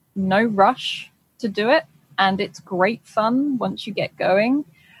no rush to do it. And it's great fun once you get going.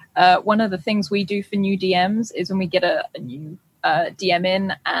 One of the things we do for new DMs is when we get a new DM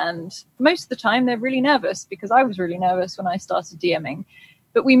in, and most of the time they're really nervous, because I was really nervous when I started DMing,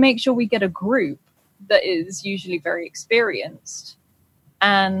 but we make sure we get a group that is usually very experienced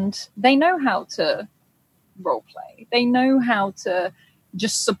and they know how to role play. They know how to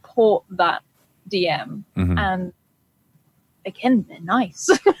just support that DM. And again, they're nice.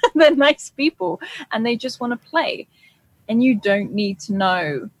 They're nice people and they just want to play. And you don't need to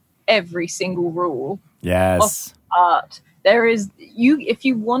know every single rule. Yes. Of art. There is if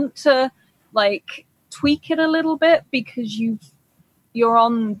you want to like tweak it a little bit because you're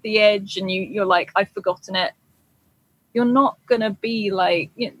on the edge and you're like, I've forgotten it. You're not gonna be like,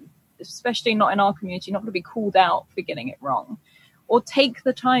 especially not in our community, you're not gonna be called out for getting it wrong. Or take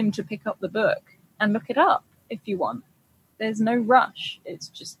the time to pick up the book and look it up if you want. There's no rush. It's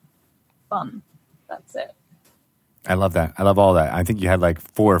just fun. That's it. I love that. I love all that. I think you had like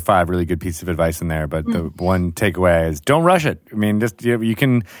 4 or 5 really good pieces of advice in there, but the one takeaway is don't rush it. I mean, just you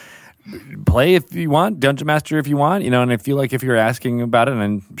can play if you want, Dungeon Master if you want, and I feel like if you're asking about it,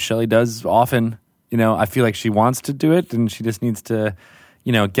 and Shelley does often, I feel like she wants to do it and she just needs to,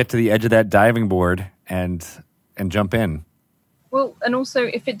 get to the edge of that diving board and jump in. Well, and also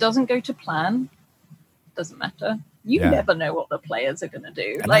if it doesn't go to plan, doesn't matter. You never know what the players are going to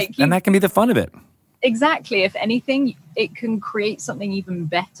do. And that can be the fun of it. Exactly. If anything, it can create something even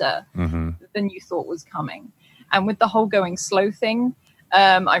better than you thought was coming. And with the whole going slow thing,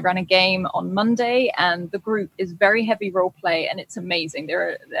 I ran a game on Monday and the group is very heavy role play and it's amazing.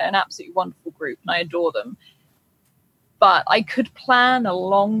 They're an absolutely wonderful group and I adore them. But I could plan a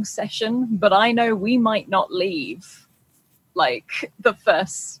long session, but I know we might not leave like the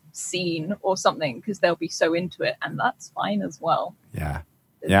first scene or something because they'll be so into it, and that's fine as well. Yeah.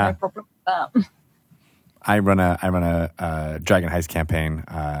 There's no problem with that. I run a Dragon Heist campaign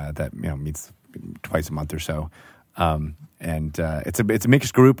that meets twice a month or so, and it's a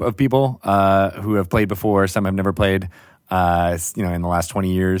mixed group of people who have played before. Some have never played, in the last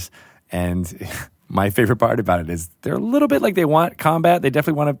 20 years. And my favorite part about it is they're a little bit like they want combat. They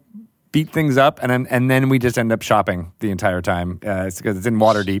definitely want to beat things up, and then we just end up shopping the entire time. It's because it's in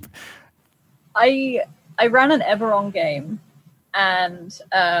Waterdeep. I I ran an Eberron game, and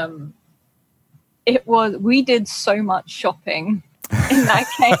we did so much shopping in that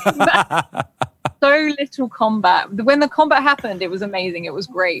game. So little combat. When the combat happened, it was amazing. It was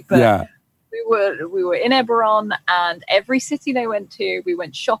great. But we were in Eberron, and every city they went to, we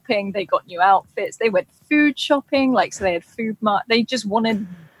went shopping. They got new outfits. They went food shopping, so they had food mart. They just wanted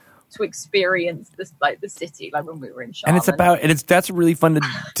to experience this, the city, when we were in Charlotte. And that's really fun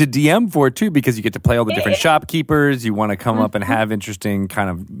to DM for too, because you get to play all the different shopkeepers. You want to come up and have interesting kind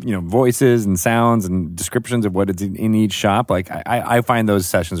of voices and sounds and descriptions of what is in each shop. I find those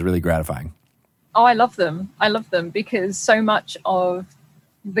sessions really gratifying. Oh, I love them. I love them because so much of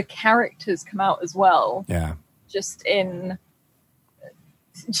the characters come out as well. Yeah. Just in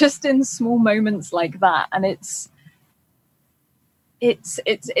small moments like that, and it's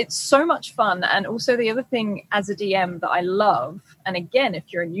so much fun. And also the other thing as a DM that I love, and again, if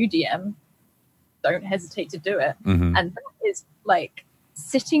you're a new DM, don't hesitate to do it. Mm-hmm. And that is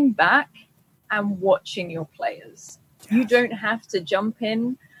sitting back and watching your players. Yes. You don't have to jump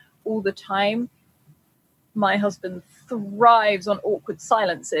in all the time. My husband thrives on awkward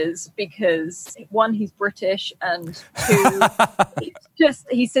silences because, one, he's British, and two,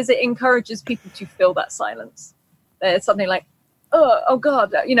 he says it encourages people to fill that silence. There's something like, oh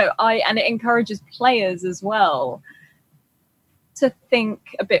God, and it encourages players as well to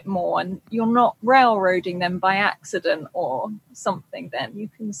think a bit more, and you're not railroading them by accident or something. Then you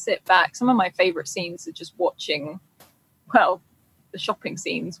can sit back. Some of my favorite scenes are just watching, the shopping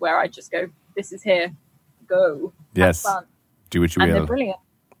scenes where I just go, this is here. Go. Yes. Have fun. Do what you will. And they're brilliant.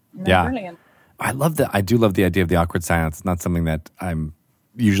 Brilliant. I do love the idea of the awkward silence. It's not something that I'm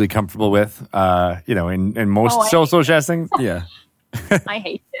usually comfortable with. In most social settings. Yeah. I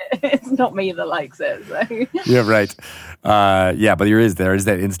hate it. It's not me that likes it. So. Yeah, right. But there is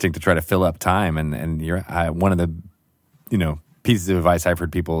that instinct to try to fill up time, and you're one of the pieces of advice I've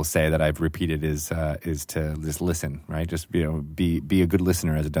heard people say that I've repeated is to just listen, right? Just be a good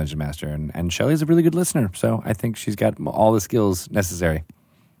listener as a dungeon master, and Shelley's a really good listener, so I think she's got all the skills necessary.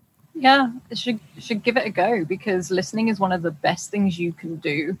 Yeah, should give it a go, because listening is one of the best things you can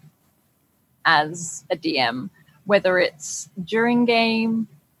do as a DM, whether it's during game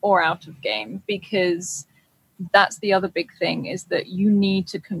or out of game, because that's the other big thing, is that you need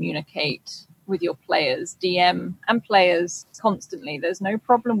to communicate with your players, DM and players, constantly. There's no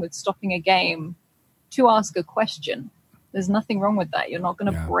problem with stopping a game to ask a question. There's nothing wrong with that. You're not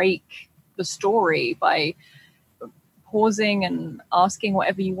going to break the story by pausing and asking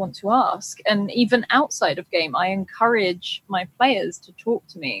whatever you want to ask. And even outside of game, I encourage my players to talk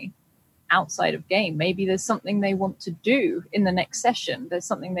to me outside of game. Maybe there's something they want to do in the next session. There's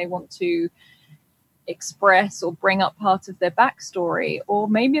something they want to express or bring up part of their backstory, or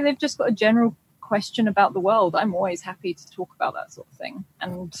maybe they've just got a general question about the world. I'm always happy to talk about that sort of thing,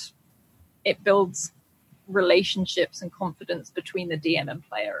 and it builds relationships and confidence between the DM and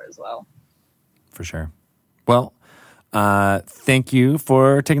player as well. For sure. Well, thank you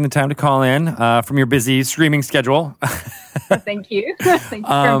for taking the time to call in from your busy streaming schedule. Thank you. Thank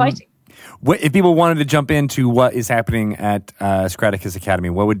you for inviting. If people wanted to jump into what is happening at Scratticus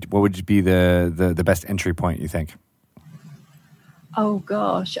Academy, what would be the best entry point, you think? Oh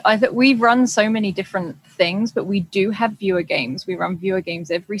gosh, I think we run so many different things, but we do have viewer games. We run viewer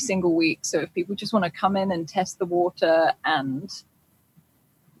games every single week. So if people just want to come in and test the water and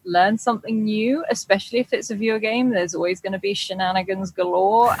learn something new, especially if it's a viewer game, there's always going to be shenanigans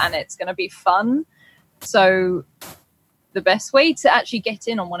galore, and it's going to be fun. So the best way to actually get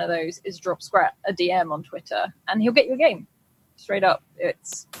in on one of those is drop Scrat a DM on Twitter, and he'll get you a game. Straight up.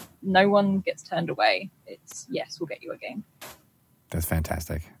 It's no one gets turned away. It's yes, we'll get you a game. That's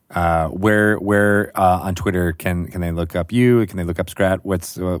fantastic. Where on Twitter can they look up you? Can they look up Scrat?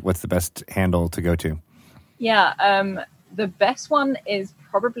 What's the best handle to go to? Yeah, the best one is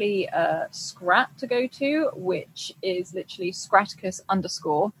probably Scrat to go to, which is literally Scratticus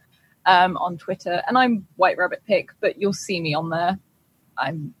 _ on Twitter, and I'm White Rabbit Pick, but you'll see me on there.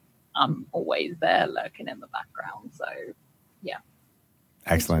 I'm always there, lurking in the background. So, yeah,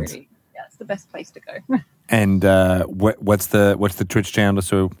 excellent. It's the best place to go. And what's the Twitch channel?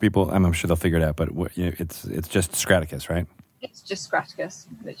 So people, I'm sure they'll figure it out. But it's just Scratticus, right? It's just Scratticus,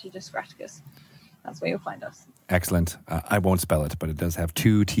 literally just Scratticus. That's where you'll find us. Excellent. I won't spell it, but it does have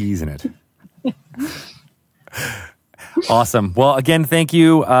 2 T's in it. Awesome. Well, again, thank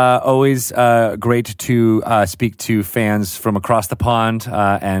you. Always great to speak to fans from across the pond,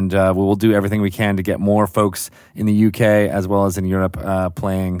 and we will do everything we can to get more folks in the UK as well as in Europe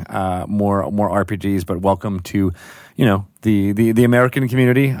playing more RPGs. But welcome to, the American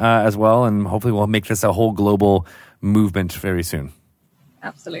community as well, and hopefully we'll make this a whole global movement very soon.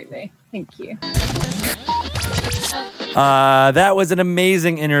 Absolutely. Thank you. That was an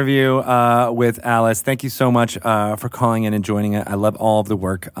amazing interview with Alice. Thank you so much for calling in and joining it. I love all of the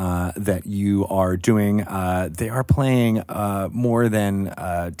work that you are doing. They are playing more than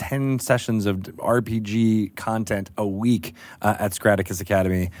 10 sessions of RPG content a week at Scratticus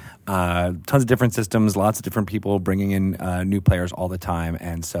Academy. Tons of different systems, lots of different people bringing in new players all the time.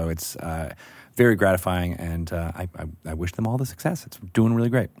 And so it's very gratifying, and I wish them all the success. It's doing really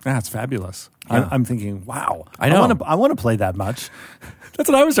great. That's fabulous. Yeah. I'm thinking, wow. I know. I want to play that much. That's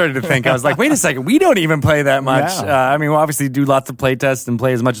what I was starting to think. I was like, wait a second, we don't even play that much. Yeah. We'll obviously do lots of play tests and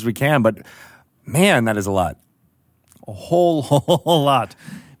play as much as we can, but man, that is a lot. A whole lot.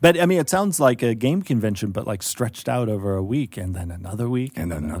 But it sounds like a game convention, but like stretched out over a week, and then another week,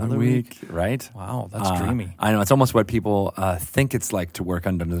 and then another week, right? Wow, that's dreamy. I know, it's almost what people think it's like to work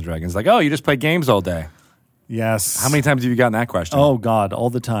on Dungeons and Dragons. Like, oh, you just play games all day. Yes. How many times have you gotten that question? Oh God,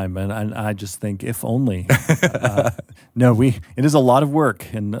 all the time, and I just think, if only. No, it is a lot of work,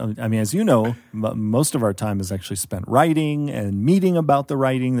 and as you know, most of our time is actually spent writing and meeting about the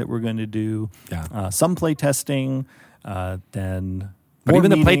writing that we're going to do. Yeah. Some play testing, then. But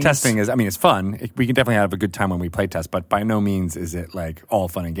even the play meetings. testing is, it's fun. We can definitely have a good time when we play test, but by no means is it like all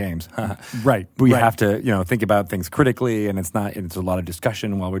fun and games. Right. We have to, think about things critically, and it's a lot of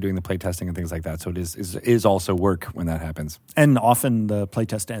discussion while we're doing the play testing and things like that. So it is also work when that happens. And often the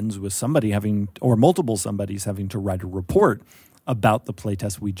playtest ends with somebody or multiple somebodies having to write a report about the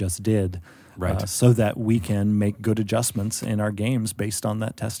playtest we just did. Right. So that we can make good adjustments in our games based on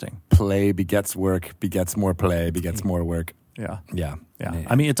that testing. Play begets work, begets more play, begets more work. Yeah. Yeah.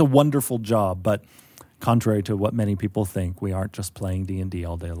 It's a wonderful job, but contrary to what many people think, we aren't just playing D&D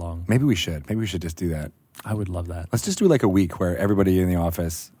all day long. Maybe we should just do that. I would love that. Let's just do like a week where everybody in the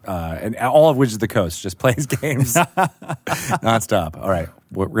office, and all of Wizards of the Coast, just plays games nonstop. All right.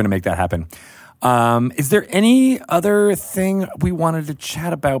 We're going to make that happen. Is there any other thing we wanted to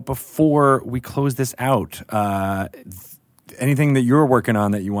chat about before we close this out? Anything that you're working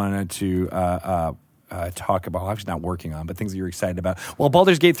on that you wanted to talk about? Well, actually not working on, but things that you're excited about. Well,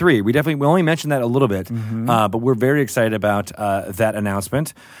 Baldur's Gate 3, we only mentioned that a little bit, but we're very excited about that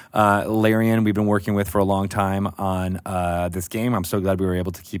announcement. Larian, we've been working with for a long time on this game. I'm so glad we were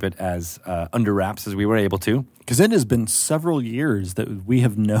able to keep it as under wraps as we were able to. Because it has been several years that we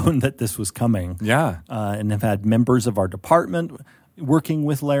have known that this was coming. Yeah. And have had members of our department working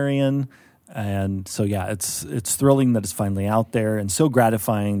with Larian. And so, it's thrilling that it's finally out there, and so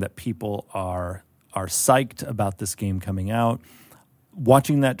gratifying that people are psyched about this game coming out.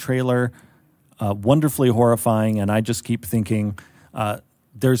 Watching that trailer, wonderfully horrifying, and I just keep thinking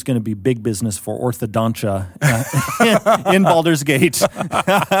there's going to be big business for orthodontia in Baldur's Gate.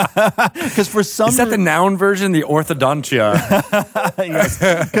 Because for some, is that the noun version, the orthodontia?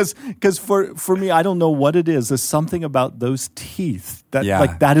 Yes, because for me, I don't know what it is. There's something about those teeth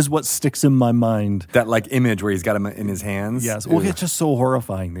that is what sticks in my mind. That like image where he's got them in his hands. Yes, well, it's just so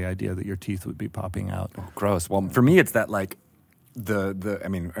horrifying, the idea that your teeth would be popping out. Oh, gross. Well, for me, it's that like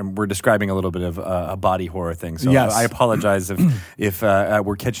and we're describing a little bit of a body horror thing. So yes. I apologize if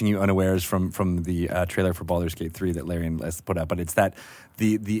we're catching you unawares from the trailer for Baldur's Gate 3 that Larian has put up. But it's that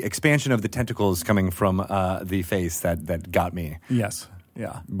the expansion of the tentacles coming from the face that got me. Yes.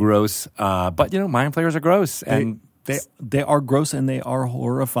 Yeah. Gross. But mind flayers are gross, and they are gross, and they are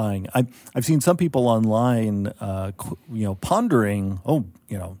horrifying. I've seen some people online, pondering,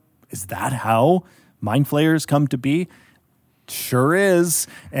 is that how mind flayers come to be? Sure is.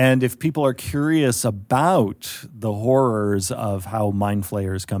 And if people are curious about the horrors of how mind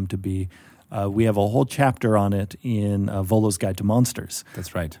flayers come to be, we have a whole chapter on it in Volo's Guide to Monsters.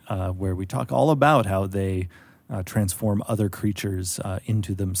 That's right. Where we talk all about how they transform other creatures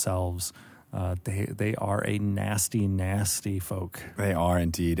into themselves. They are a nasty, nasty folk. They are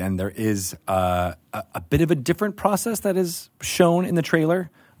indeed. And there is a bit of a different process that is shown in the trailer.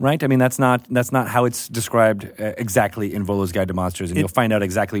 Right? That's not how it's described exactly in Volo's Guide to Monsters, and you'll find out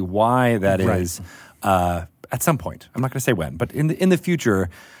exactly why that is at some point. I'm not going to say when, but in the future,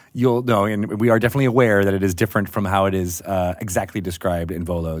 you'll know, and we are definitely aware that it is different from how it is exactly described in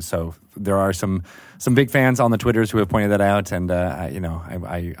Volos. So there are some big fans on the Twitters who have pointed that out, and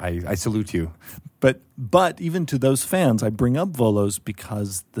I salute you. But even to those fans, I bring up Volos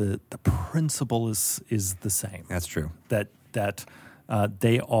because the principle is the same. That's true. That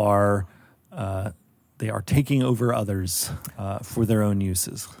they are taking over others for their own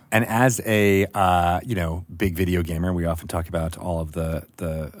uses. And as a big video gamer, we often talk about all of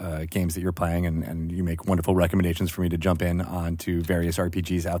the games that you're playing, and you make wonderful recommendations for me to jump in onto various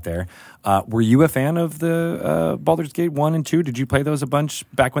RPGs out there. Were you a fan of the Baldur's Gate 1 and 2? Did you play those a bunch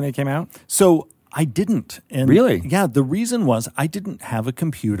back when they came out? So I didn't. And really? Yeah, the reason was I didn't have a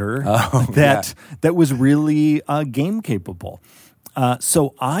computer that was really game capable.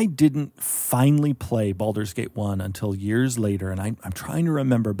 So I didn't finally play Baldur's Gate 1 until years later, and I'm trying to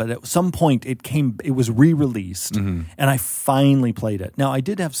remember, but at some point it was re-released, and I finally played it. Now, I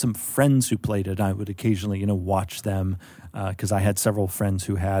did have some friends who played it. I would occasionally, watch them, because I had several friends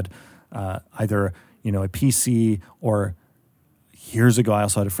who had either, a PC or... Years ago, I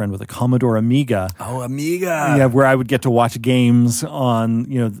also had a friend with a Commodore Amiga. Oh, Amiga! Yeah, where I would get to watch games on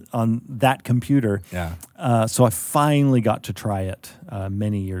that computer. Yeah. So I finally got to try it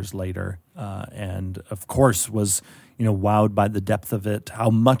many years later, and of course was wowed by the depth of it, how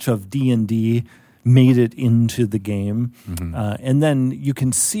much of D&D made it into the game, and then you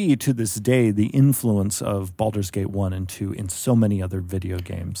can see to this day the influence of Baldur's Gate 1 and 2 in so many other video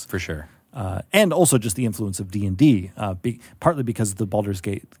games. For sure. And also just the influence of D&D, partly because the Baldur's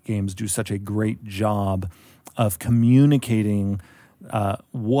Gate games do such a great job of communicating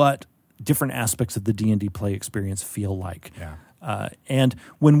what different aspects of the D&D play experience feel like. Yeah. And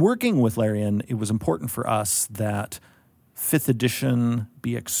when working with Larian, it was important for us that 5th edition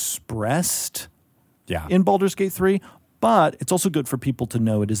be expressed in Baldur's Gate 3, but it's also good for people to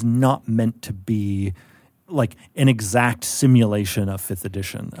know it is not meant to be like an exact simulation of 5th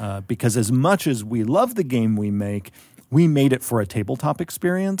edition, because as much as we love the game we made it for a tabletop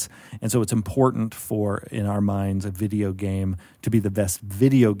experience, and so it's important for, in our minds, a video game to be the best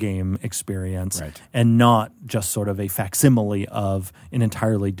video game experience, and not just sort of a facsimile of an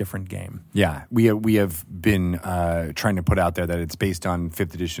entirely different game. Yeah, we have been trying to put out there that it's based on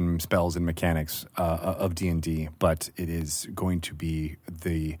 5th edition spells and mechanics of D&D, but it is going to be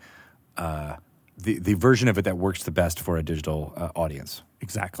the version of it that works the best for a digital audience.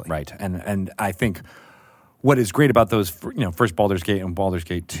 Exactly. Right. And I think what is great about those, first Baldur's Gate and Baldur's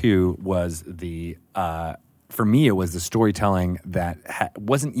Gate 2 was for me, it was the storytelling that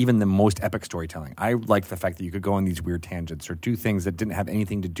wasn't even the most epic storytelling. I liked the fact that you could go on these weird tangents or do things that didn't have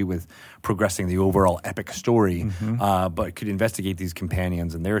anything to do with progressing the overall epic story, but could investigate these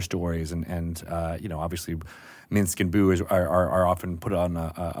companions and their stories. And obviously Minsk and Boo are often put on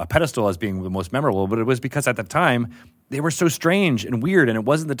a pedestal as being the most memorable, but it was because at the time they were so strange and weird, and it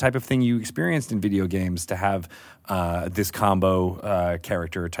wasn't the type of thing you experienced in video games to have this combo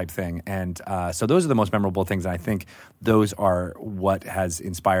character type thing. And so those are the most memorable things, and I think those are what has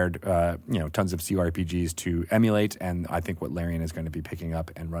inspired tons of CRPGs to emulate, and I think what Larian is going to be picking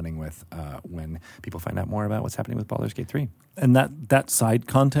up and running with when people find out more about what's happening with Baldur's Gate 3. And that side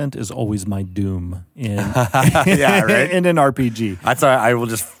content is always my doom in in an RPG. That's I will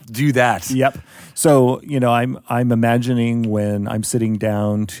just do that. Yep. So I'm imagining when I'm sitting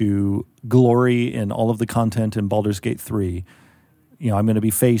down to glory in all of the content in Baldur's Gate 3, I'm going to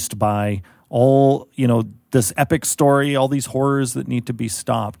be faced by all this epic story, all these horrors that need to be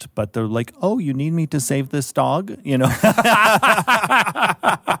stopped, but they're like, oh, you need me to save this dog?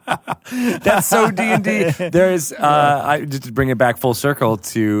 That's so D&D. There's, just to bring it back full circle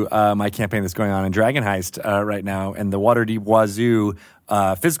to my campaign that's going on in Dragon Heist right now, and the Waterdeep Wazoo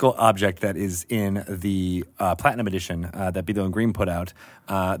physical object that is in the Platinum Edition that Beadle and Green put out.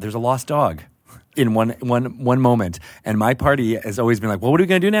 There's a lost dog in one moment, and my party has always been like, well, what are we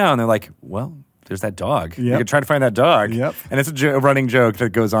going to do now? And they're like, well, there's that dog. You can try to find that dog. Yep. And it's a running joke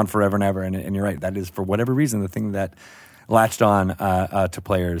that goes on forever and ever. And you're right. That is, for whatever reason, the thing that latched on to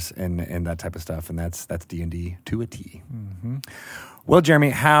players in that type of stuff. And that's D&D to a T. Mm-hmm. Well,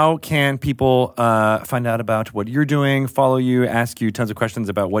 Jeremy, how can people find out about what you're doing, follow you, ask you tons of questions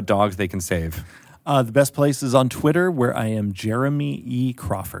about what dogs they can save? The best place is on Twitter, where I am Jeremy E.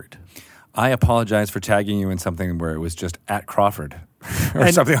 Crawford. I apologize for tagging you in something where it was just at Crawford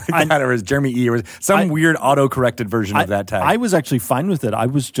or something like that, or it was Jeremy E. or some weird auto-corrected version of that tag. I was actually fine with it. I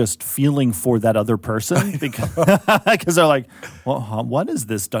was just feeling for that other person because they're like, well, what is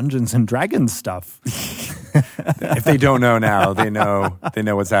this Dungeons and Dragons stuff? If they don't know now, they know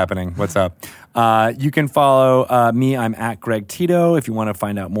what's happening. What's up? You can follow me. I'm at Greg Tito. If you want to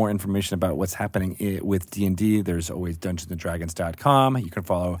find out more information about what's happening with D&D, there's always DungeonsandDragons.com. You can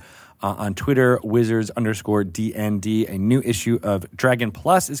follow on Twitter, Wizards_DND. A new issue of Dragon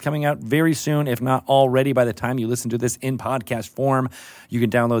Plus is coming out very soon, if not already by the time you listen to this in podcast form. You can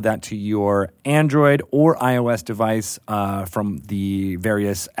download that to your Android or iOS device from the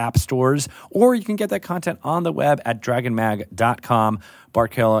various app stores, or you can get that content on the web at dragonmag.com.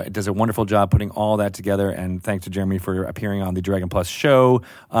 Bart Hill does a wonderful job putting all that together, and thanks to Jeremy for appearing on the Dragon Plus show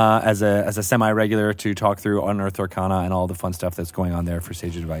as a semi-regular to talk through Unearthed Arcana and all the fun stuff that's going on there for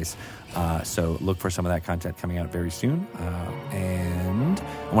Sage Advice. So look for some of that content coming out very soon. And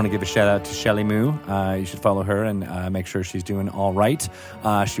I want to give a shout out to Shelly Moo. You should follow her and make sure she's doing all right.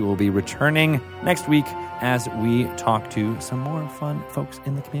 She will be returning next week as we talk to some more fun folks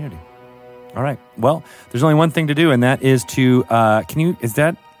in the community. All right. Well, there's only one thing to do, and that is to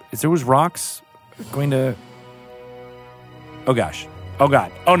is those rocks going to? Oh gosh. Oh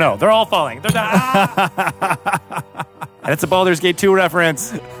god. Oh no. They're all falling. They're not. And it's a Baldur's Gate 2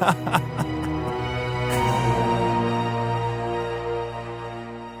 reference.